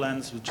the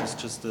HoloLens, which is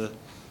just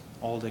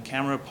all the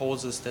camera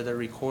poses that are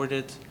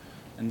recorded.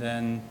 And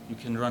then you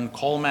can run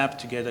call map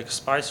to get a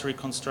sparse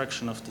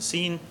reconstruction of the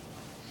scene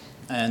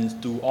and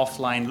do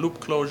offline loop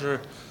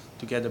closure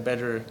to get a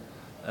better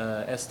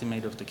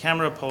estimate of the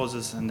camera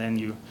poses. And then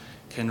you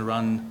can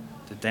run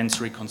the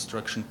dense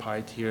reconstruction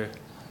part here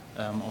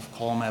of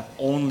call map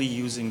only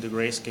using the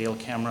grayscale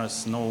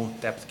cameras, no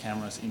depth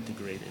cameras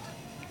integrated.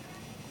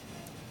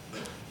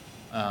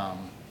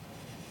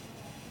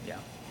 Yeah.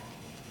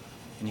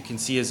 And you can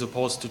see, as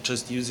opposed to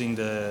just using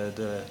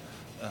the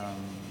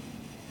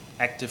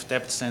active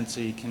depth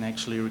sensor, you can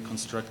actually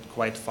reconstruct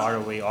quite far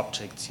away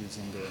objects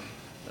using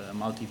the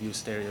multi-view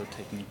stereo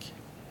technique.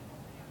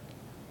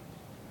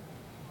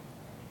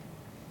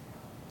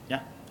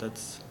 Yeah,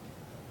 that's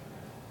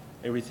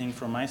everything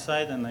from my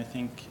side, and I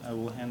think I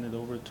will hand it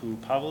over to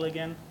Pavel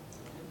again.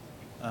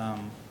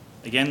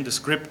 Again, the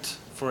script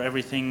for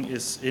everything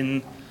is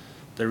in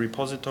the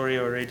repository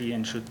already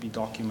and should be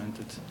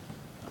documented.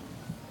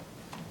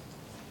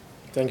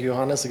 Thank you,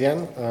 Johannes,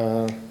 again.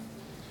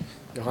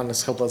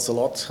 Johannes helped us a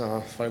lot,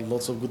 find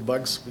lots of good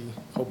bugs. We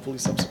hopefully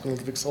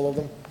subsequently fix all of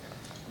them.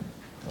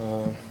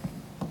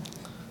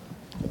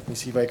 Let me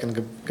see if I can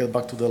get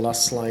back to the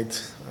last slide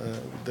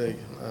with the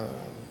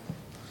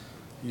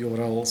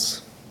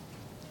URLs.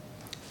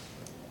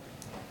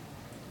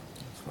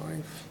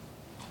 5.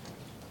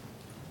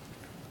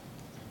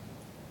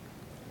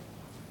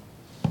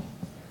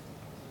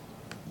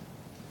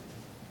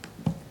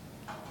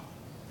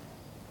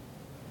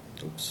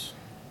 Oops.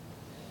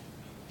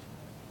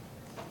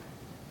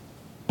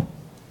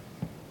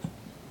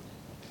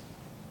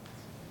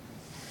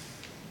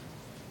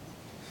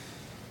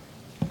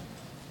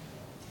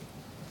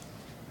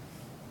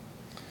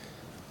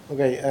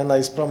 Okay, and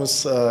as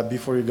promised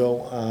before you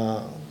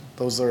go,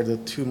 those are the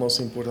 2 most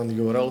important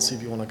URLs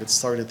if you want to get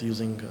started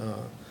using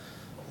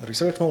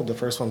research mode. The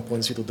first one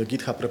points you to the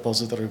GitHub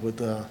repository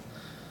with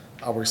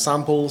our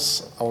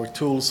samples, our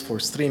tools for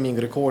streaming,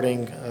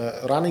 recording,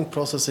 running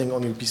processing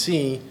on your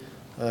PC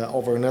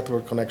over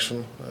network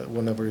connection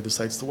whenever it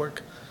decides to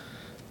work,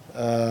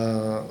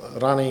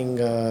 running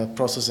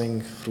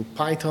processing through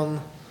Python,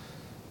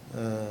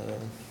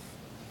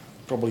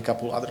 probably a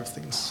couple other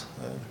things.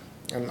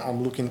 And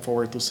I'm looking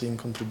forward to seeing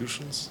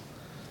contributions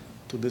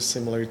to this,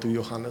 similar to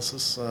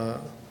Johannes's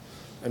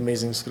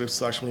amazing scripts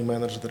to actually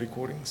manage the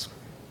recordings.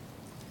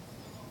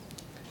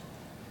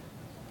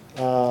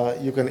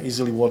 You can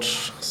easily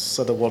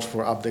set a watch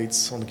for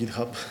updates on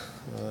GitHub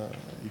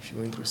if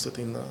you're interested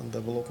in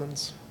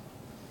developments.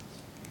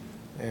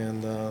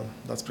 And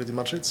that's pretty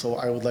much it. So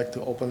I would like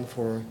to open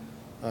for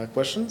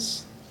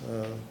questions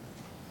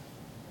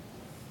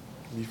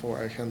before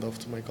I hand off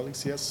to my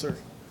colleagues. Yes, sir.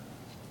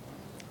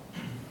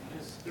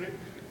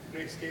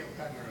 Grayscale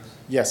cameras.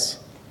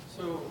 Yes.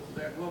 So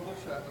they're global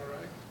shutter,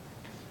 right?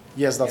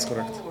 Yes, that's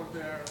correct. Or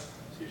they're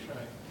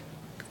fisheye?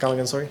 Come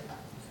again, sorry?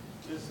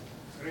 These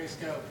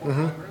grayscale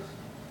cameras,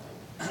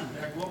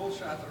 they're global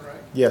shutter,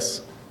 right?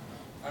 Yes.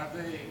 Are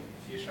they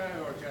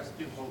fisheye or just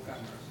pinhole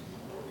cameras?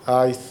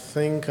 I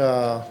think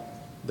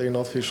they're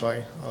not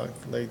fisheye.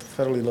 They're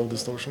fairly low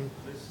distortion.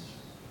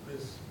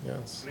 This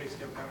Yes.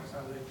 grayscale cameras,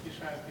 are they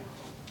fisheye or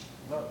pinhole?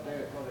 No,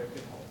 they're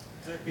pinhole.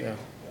 They're pinhole.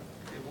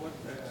 Yeah. Okay, what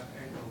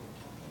angle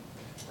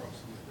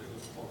approximately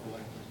with focal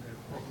length?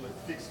 They're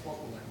fixed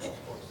focal length, of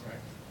course,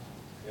 right?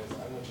 Yes,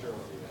 I'm not sure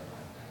what the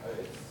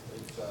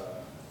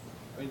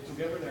I mean,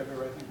 together they're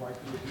relatively wide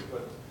to review,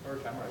 but per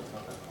camera it's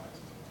not that wide.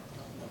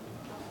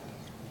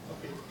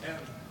 Okay,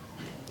 and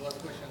last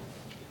question.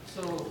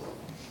 So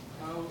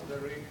how the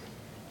rig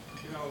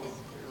you know,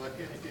 like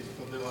any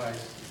physical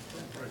device,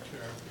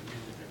 temperature,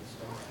 humidity, and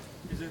so on.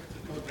 Is it the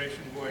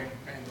calibration going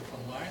kind of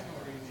online,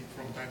 or you need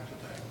from time to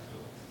time to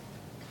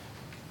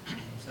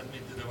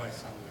submit the device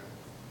somewhere?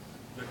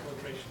 The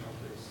calibration of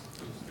these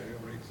two stereo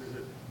rigs, is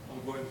it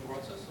ongoing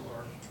process,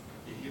 or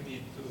you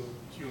need to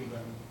tune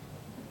them?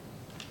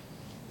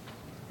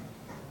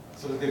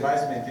 So the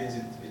device maintains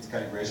its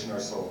calibration or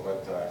so,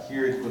 but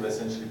here it will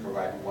essentially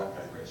provide one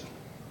calibration.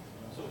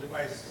 So the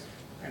device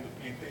kind of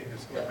maintains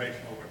its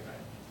calibration over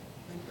time.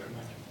 Thank you very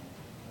much.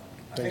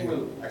 I think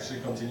we'll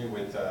actually continue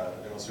with the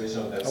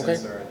demonstration of that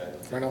sensor and then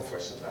take more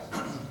questions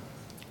afterwards.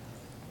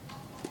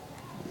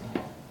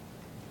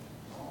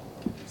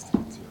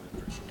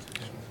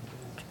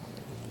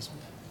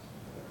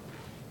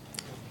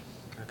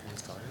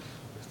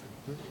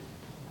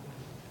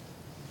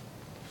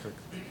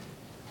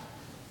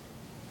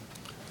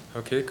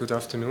 Okay, good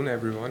afternoon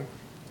everyone.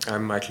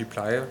 I'm Michael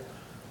Plyer.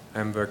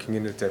 I'm working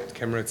in the depth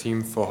camera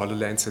team for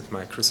HoloLens at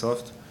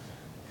Microsoft,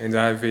 and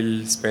I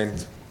will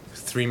spend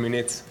 3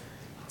 minutes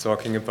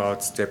talking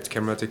about depth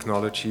camera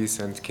technologies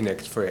and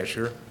Kinect for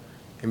Azure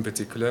in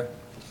particular.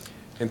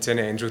 And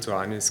then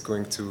Johannes is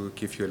going to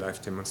give you a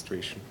live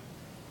demonstration.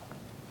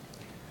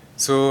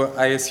 So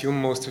I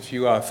assume most of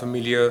you are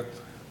familiar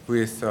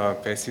with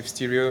passive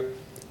stereo.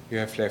 You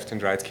have left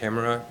and right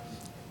camera.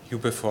 You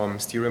perform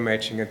stereo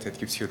matching, and that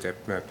gives you a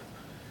depth map.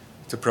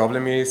 The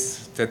problem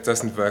is that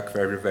doesn't work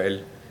very well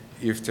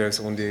if there's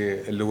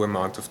only a low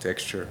amount of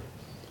texture.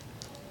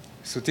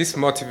 So this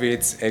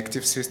motivates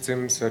active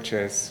systems such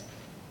as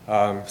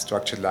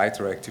structured light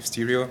or active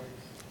stereo.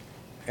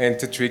 And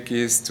the trick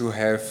is to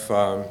have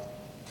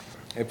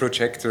a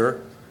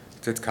projector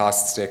that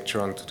casts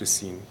texture onto the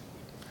scene.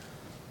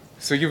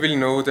 So you will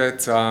know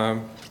that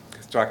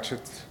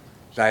structured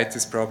light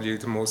is probably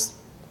the most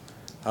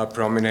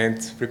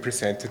prominent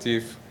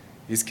representative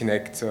is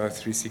Kinect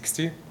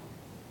 360.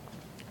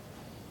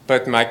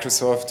 But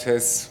Microsoft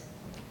has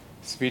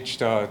switched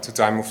to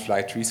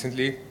time-of-flight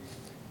recently.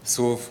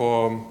 So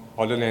for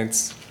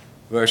HoloLens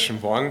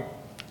version 1,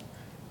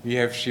 we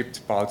have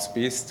shipped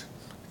pulse-based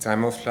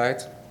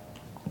time-of-flight,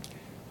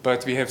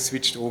 but we have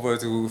switched over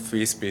to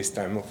phase-based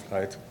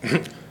time-of-flight.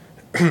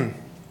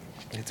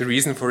 The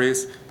reason for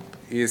this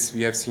is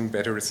we have seen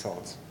better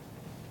results.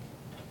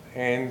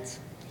 And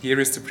here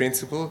is the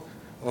principle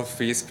of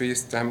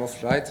phase-based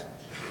time-of-flight.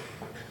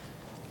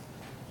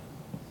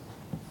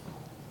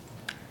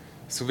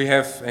 So we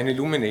have an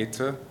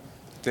illuminator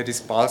that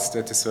is pulsed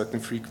at a certain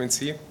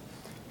frequency,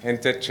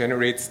 and that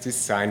generates this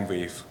sine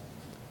wave.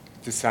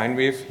 The sine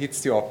wave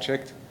hits the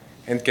object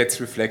and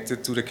gets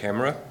reflected to the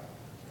camera.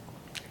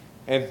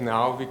 And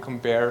now we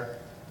compare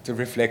the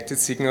reflected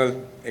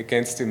signal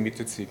against the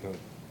emitted signal.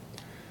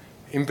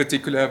 In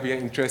particular, we are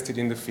interested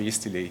in the phase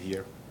delay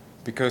here,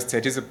 because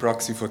that is a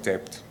proxy for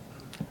depth.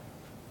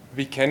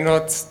 We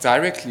cannot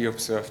directly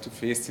observe the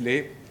phase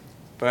delay,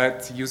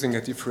 but using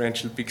a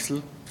differential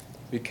pixel,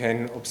 we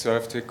can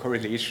observe the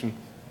correlation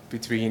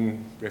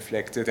between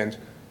reflected and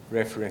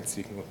reference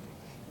signal.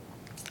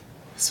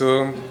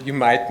 So you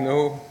might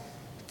know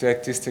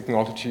that this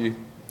technology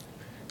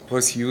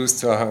was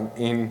used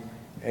in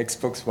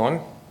Xbox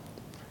One,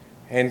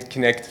 and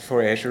Kinect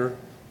for Azure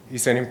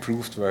is an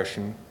improved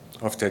version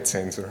of that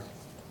sensor.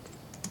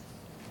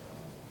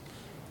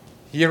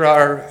 Here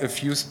are a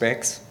few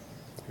specs.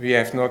 We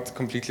have not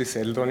completely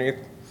settled on it.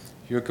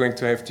 You're going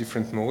to have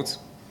different modes.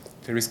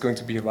 There is going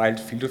to be a wide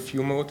field of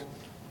view mode,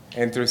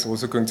 and there is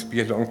also going to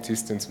be a long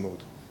distance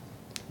mode.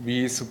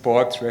 We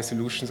support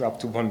resolutions up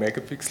to 1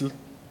 megapixel,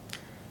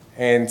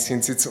 and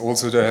since it's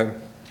also the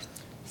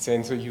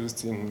sensor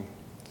used in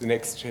the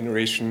next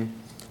generation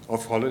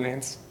of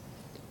HoloLens,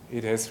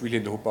 it has really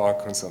low power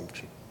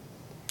consumption.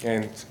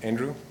 And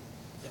Andrew?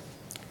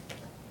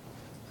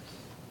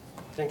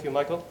 Thank you,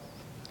 Michael.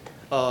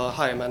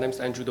 Hi, my name is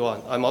Andrew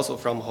Duan. I'm also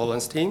from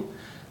HoloLens team.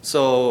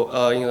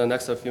 So in the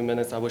next few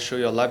minutes, I will show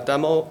you a live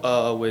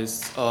demo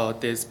with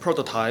this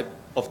prototype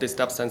of this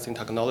depth sensing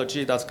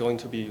technology that's going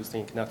to be used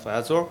in Kinect for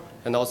Azure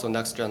and also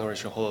next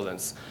generation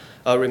HoloLens.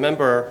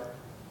 Remember,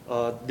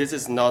 this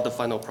is not the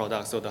final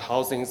product, so the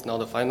housing is not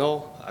the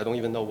final. I don't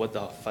even know what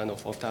the final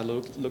format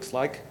looks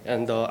like.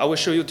 And I will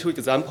show you 2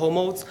 example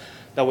modes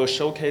that will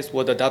showcase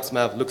what the depth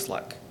map looks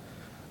like.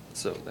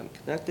 So let me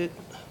connect it.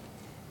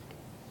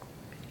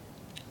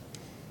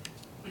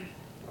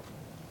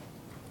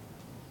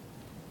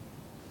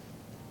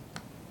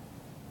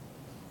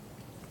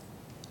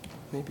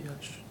 Maybe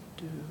I should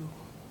do...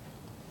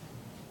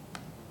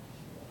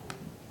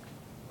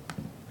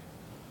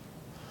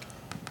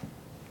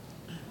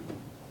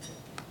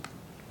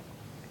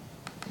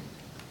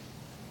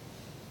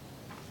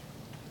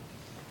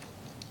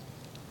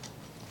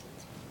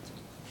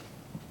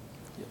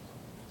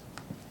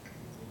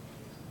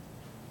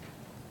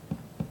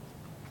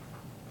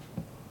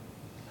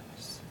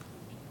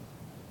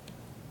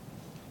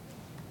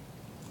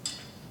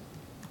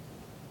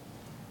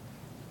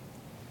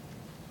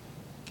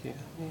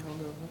 On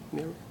the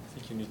mirror. I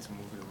think you need to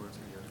move it over to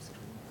the other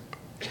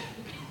screen.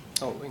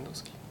 Oh,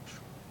 Windows key.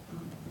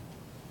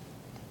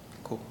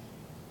 Cool.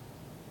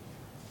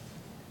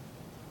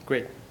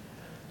 Great.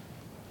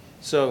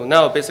 So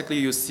now basically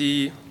you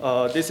see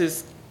this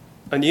is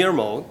a near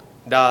mode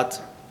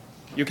that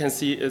you can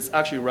see is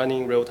actually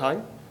running in real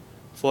time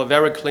for a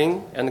very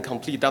clean and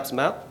complete depth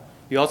map.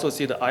 You also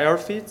see the IR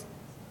feeds.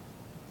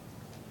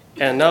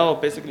 And now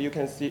basically you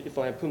can see if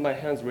I put my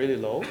hands really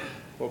low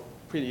or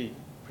pretty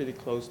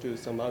close to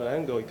some other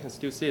angle, you can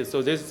still see it.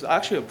 So this is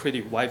actually a pretty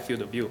wide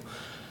field of view.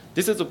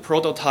 This is a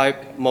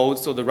prototype mode,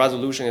 so the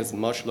resolution is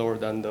much lower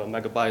than the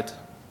megabyte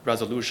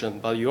resolution,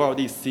 but you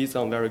already see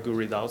some very good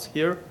results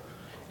here.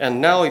 And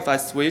now if I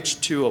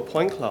switch to a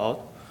point cloud,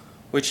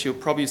 which you'll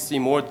probably see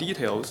more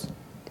details.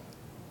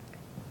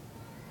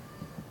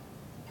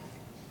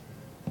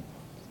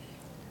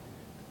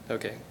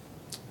 Okay,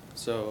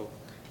 so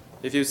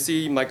if you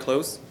see my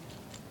clothes,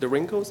 the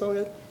wrinkles on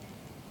it,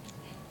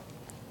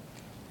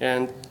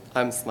 and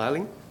I'm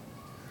smiling,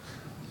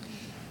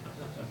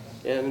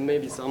 and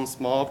maybe some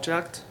small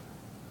object.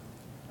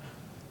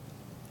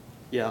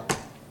 Yeah.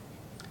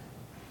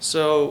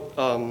 So,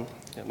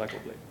 yeah,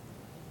 microblade.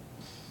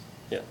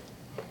 Yeah.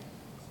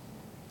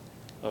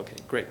 Okay,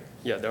 great.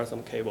 Yeah, there are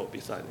some cable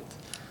beside it.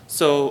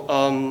 So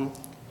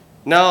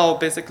now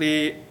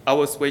basically I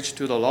will switch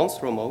to the long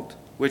throw mode,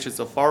 which is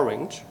a far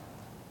range.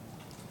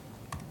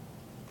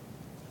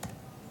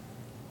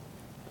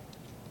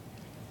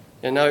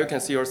 And now you can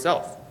see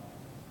yourself.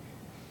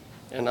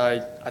 And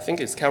I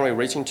think it's currently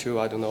reaching to,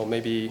 I don't know,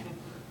 maybe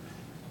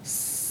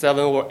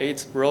 7 or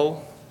 8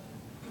 row.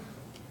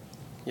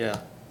 Yeah,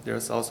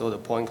 there's also the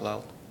point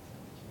cloud.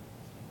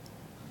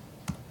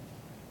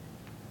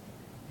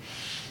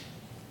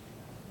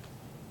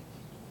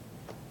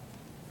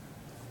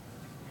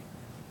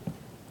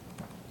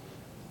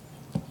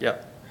 Yeah,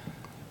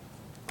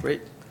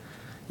 great.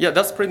 Yeah,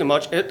 that's pretty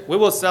much it. We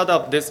will set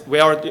up this,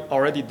 we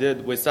already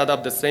did, we set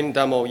up the same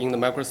demo in the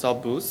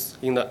Microsoft booth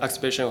in the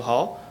exhibition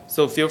hall.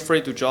 So feel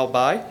free to drop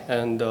by,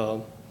 and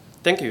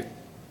thank you.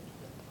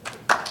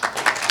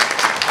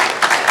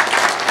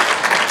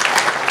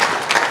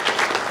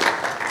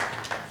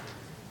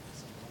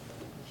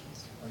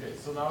 Okay,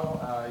 so now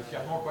if you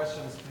have more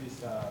questions, please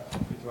feel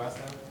free to ask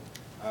them.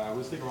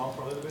 We'll stick around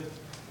for a little bit.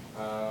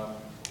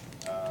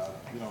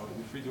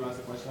 You're free to ask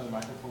a question on the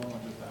microphone, or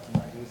just ask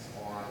like this,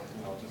 or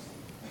just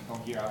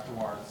come here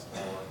afterwards,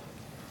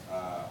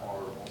 or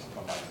also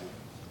come back to.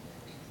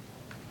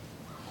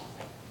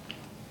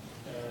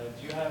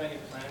 Do you have any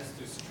plans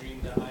to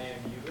stream the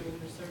IMU in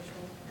research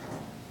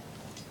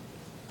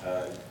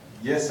mode?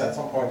 Yes, at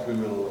some point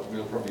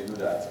we'll probably do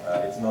that.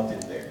 It's not in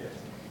there yet.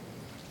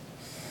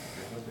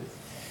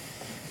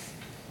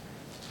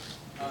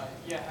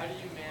 Yeah, how do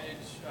you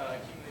manage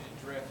accumulated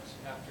drift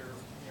after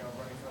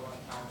running for a long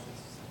time?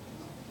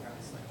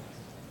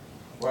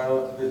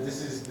 Well,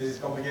 this is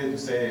complicated to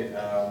say.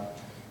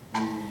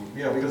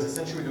 Because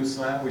essentially we do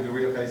SLAM, we do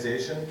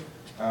relocalization.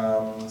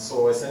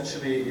 So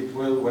essentially, it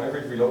will, whenever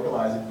it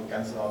relocalizes, it will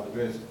cancel out the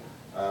drift.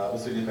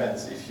 Also, it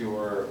depends. If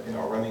you're,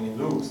 running in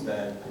loops,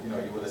 then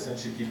you will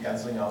essentially keep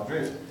canceling out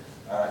drift.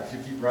 If you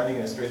keep running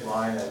in a straight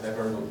line and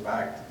never look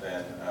back,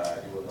 then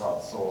you will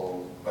not.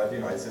 So, but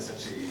it's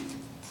essentially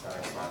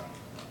SLAM.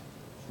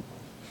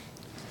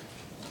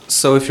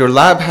 So if your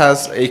lab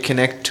has a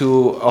connect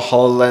to a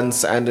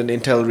HoloLens and an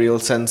Intel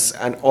RealSense,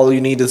 and all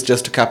you need is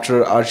just to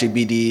capture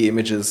RGBD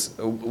images,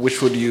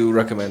 which would you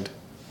recommend?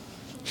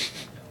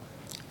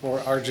 For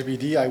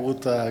RGBD, I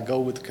would go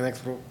with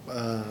Connect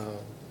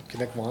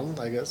 1,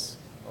 I guess.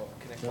 Oh,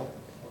 Connect No?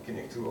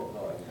 Kinect 2,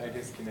 no, I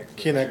guess Connect.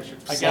 Kinect,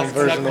 I some guess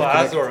version of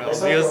Kinect Kinect.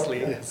 obviously.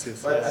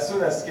 Yes. But as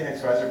soon as Kinect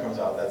Treasure comes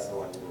out, that's the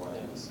one you want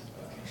to use.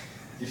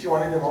 If you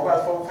wanted a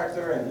mobile form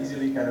factor and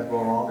easily kind of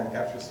go around and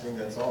capture strings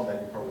and so on,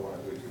 then you probably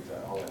want to do it with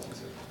HoloLens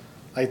research.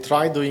 I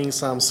tried doing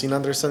some scene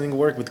understanding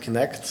work with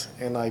Kinect,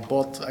 and I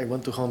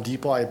went to Home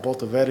Depot, I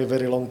bought a very,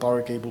 very long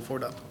power cable for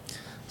that.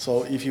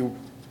 So if you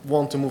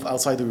want to move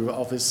outside of your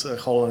office,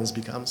 HoloLens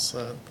becomes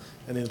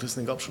an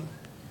interesting option.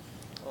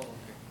 Oh,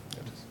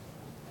 okay.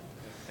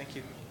 Thank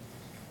you.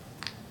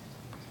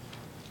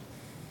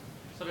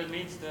 So that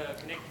means the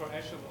Connect for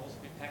Azure will also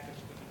be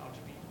packaged with an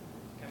RGB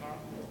camera?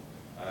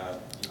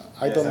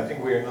 I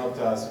think we're not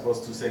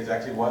supposed to say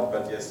exactly what,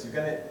 but yes, you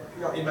can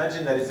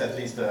imagine that it's at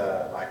least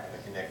like a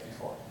Kinect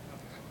before.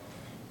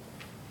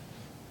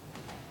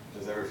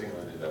 Does everything a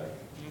little bit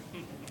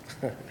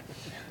better.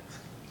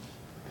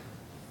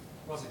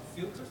 Was it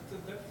filtered, the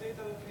web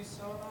data that we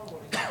saw now, or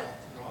is it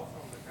raw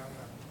from the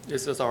camera?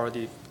 This is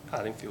already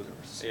adding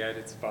filters. Yeah,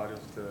 it's part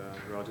of the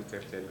raw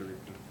detect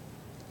algorithm.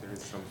 There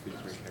is some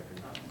filtering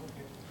happening.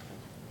 Okay.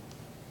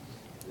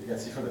 You can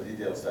see from the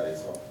details that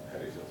it's not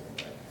heavy filtering.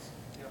 Right?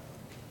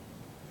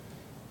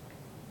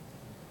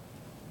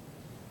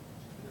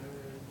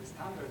 The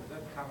standard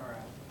web camera,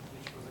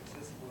 which was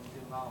accessible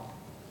until now,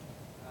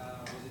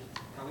 was it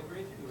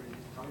calibrated, or is it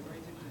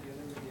calibrated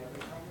together with the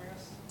other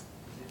cameras?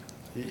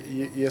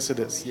 Yes, it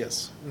is,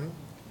 yes.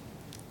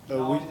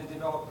 Now in the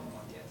development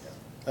mode,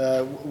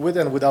 yes. With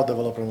and without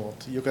developer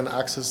mode. You can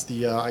access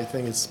the, I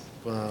think it's...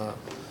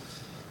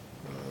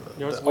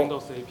 There's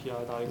Windows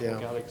API that you Yeah.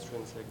 can get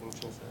extrinsic and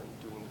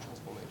doing the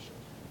transformation.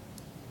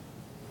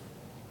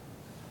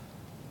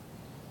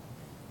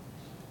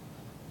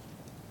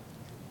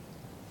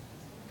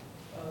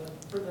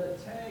 For the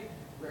tag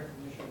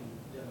recognition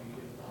demo you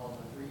did with the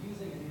HoloLens, were you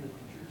using any of the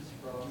features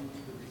from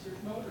the research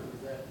mode, or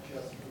was that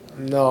just for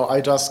the... No, I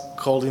just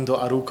called into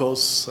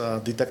Aruko's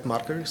detect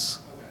markers.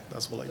 Okay.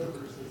 That's what I So did.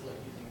 versus like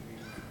using the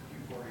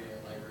Euphoria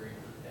library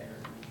for tag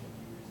recognition,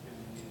 you were just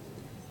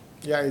doing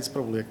these. Yeah, it's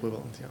probably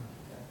equivalent, yeah.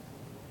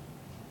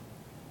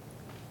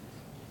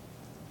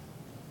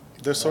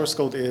 The source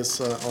code is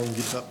on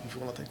GitHub if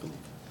you want to take a look.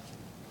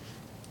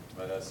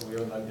 But so we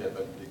don't know yet,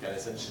 but you can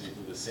essentially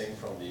do the same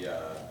from the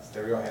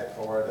stereo head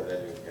forward, and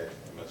then you get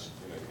much,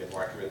 you get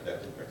more accurate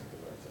depth in particular.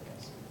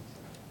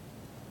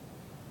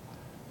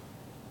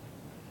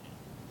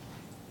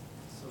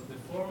 So the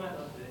format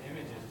of the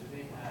images, do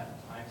they have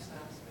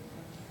timestamps in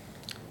them?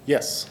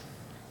 Yes,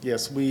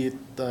 yes. We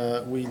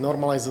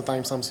normalize the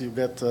timestamps. You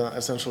get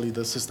essentially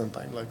the system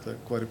time, like the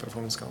query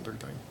performance counter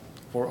time,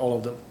 for all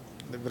of them.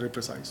 They're very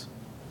precise.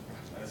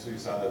 And so you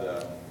saw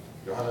that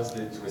Johannes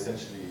did to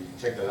essentially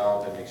check that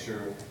out and make sure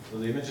so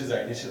the images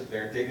are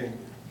they're taken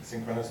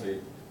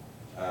synchronously,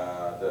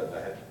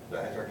 the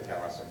head-tracking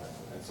camera segment,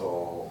 and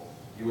so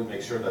you would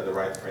make sure that the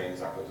right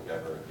frames are put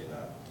together in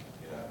a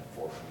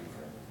 4 view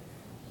frame.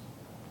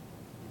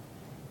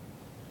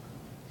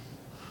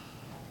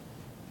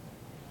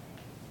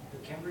 The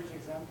Cambridge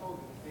example,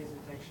 the phase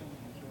detection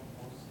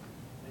was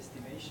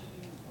estimation,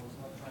 was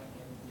not trying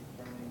any deep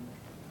learning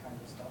kind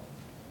of stuff,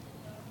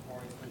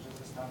 or it was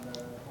just a standard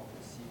of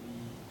the CV.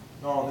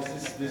 No,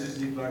 this is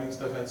deep learning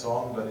stuff and so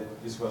on, but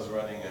this was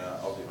running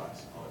off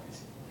device on a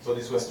PC. So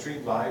this was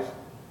streamed live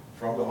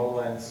from the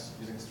HoloLens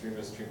using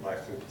streamers streamed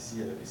live to a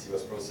PC, and the PC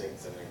was processing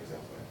sending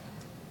results.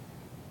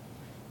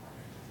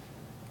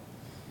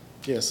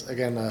 Yes,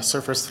 again,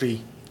 Surface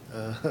 3,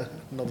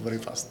 not very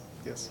fast.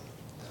 Yes.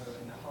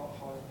 And how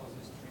was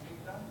this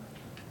streaming done?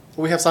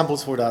 We have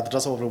samples for that,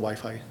 just over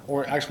Wi-Fi.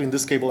 Or actually, in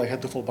this cable, I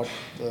had to fall back.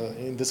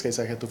 In this case,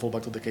 I had to fall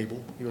back to the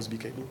cable, USB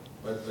cable.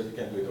 But you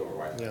can do it over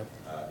Wi-Fi Yeah.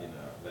 in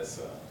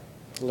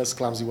a less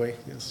clumsy way.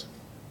 Yes.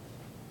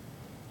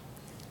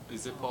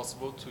 Is it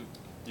possible to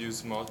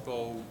use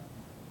multiple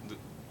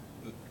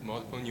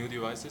new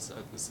devices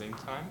at the same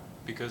time?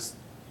 Because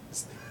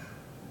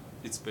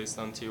it's based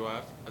on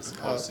TOF, I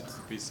suppose it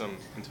could be some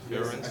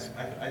interference.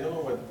 Yes, I don't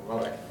know what,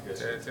 well, I guess.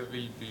 There will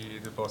be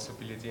the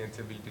possibility and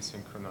they will be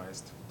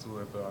synchronized to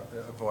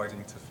avoid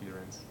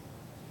interference.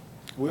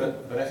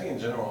 But I think in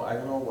general, I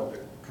don't know what the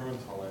current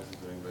HoloLens is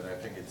doing, but I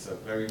think it's a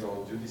very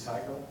low duty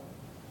cycle.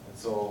 And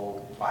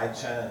so by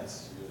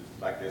chance,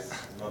 like there's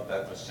not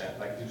that much chance.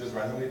 Like if you just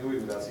randomly do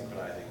it without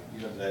synchronizing,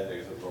 even then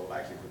there's a low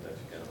likelihood that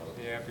you get another.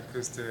 Yeah,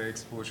 because the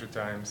exposure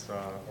times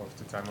of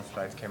the time of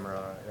flight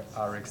camera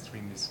are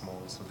extremely small,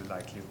 so the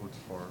likelihood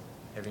for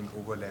having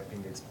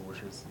overlapping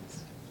exposures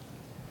is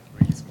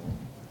really small.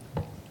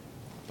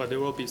 But there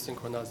will be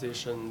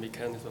synchronization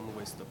mechanism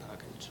with the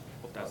package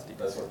of that stick.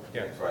 That's what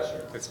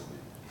That's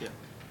yeah.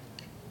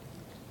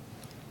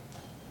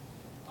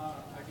 I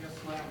guess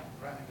Klein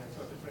running at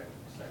 30 frames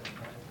per second,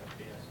 right?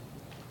 FPS.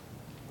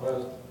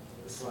 Well,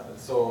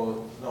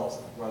 so no.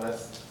 Well,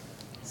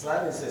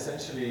 SLAM is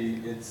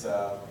essentially it's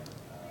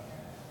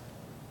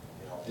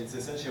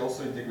essentially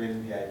also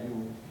integrating the IU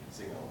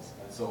signals,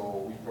 and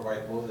so we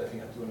provide both. I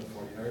think at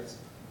 240 hertz.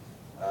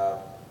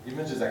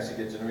 Images actually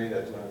get generated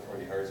at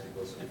 240 hertz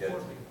because we get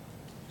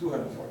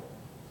 240.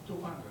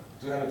 200.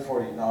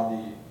 240. Now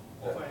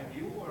Of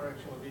IMU or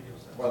actual video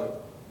set?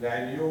 well, the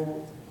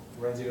IMU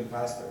runs even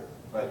faster,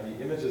 but the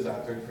images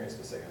are 30 frames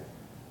per second.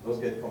 Those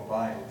get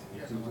combined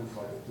into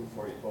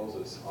 240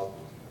 poses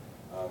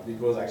output.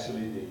 Because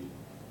actually the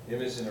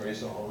image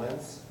generation on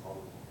HoloLens, on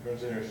current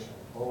generation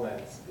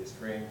HoloLens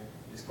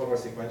is color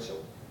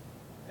sequential.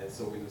 And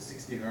so we do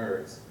 60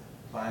 hertz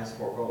times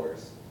 4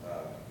 colors,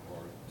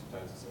 or 2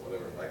 times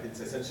whatever. Like it's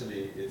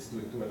essentially, it's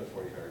doing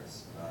 240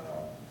 hertz.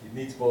 It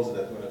needs poses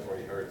at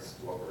 240 hertz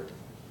to operate.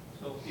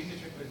 So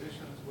image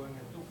acquisition is going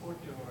at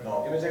 240 or?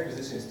 No, image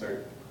acquisition is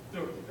 30.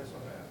 30, that's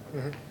what I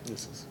asked. Mm-hmm.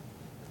 This is.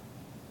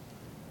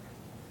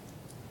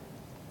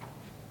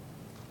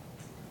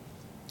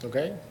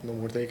 Okay, no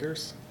more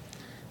takers.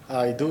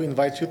 I do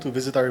invite you to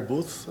visit our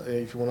booth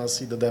if you want to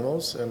see the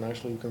demos, and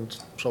actually you can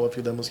show a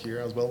few demos here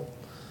as well.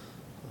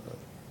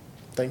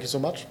 Thank you so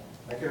much.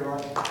 Thank you,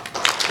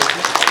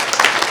 everyone.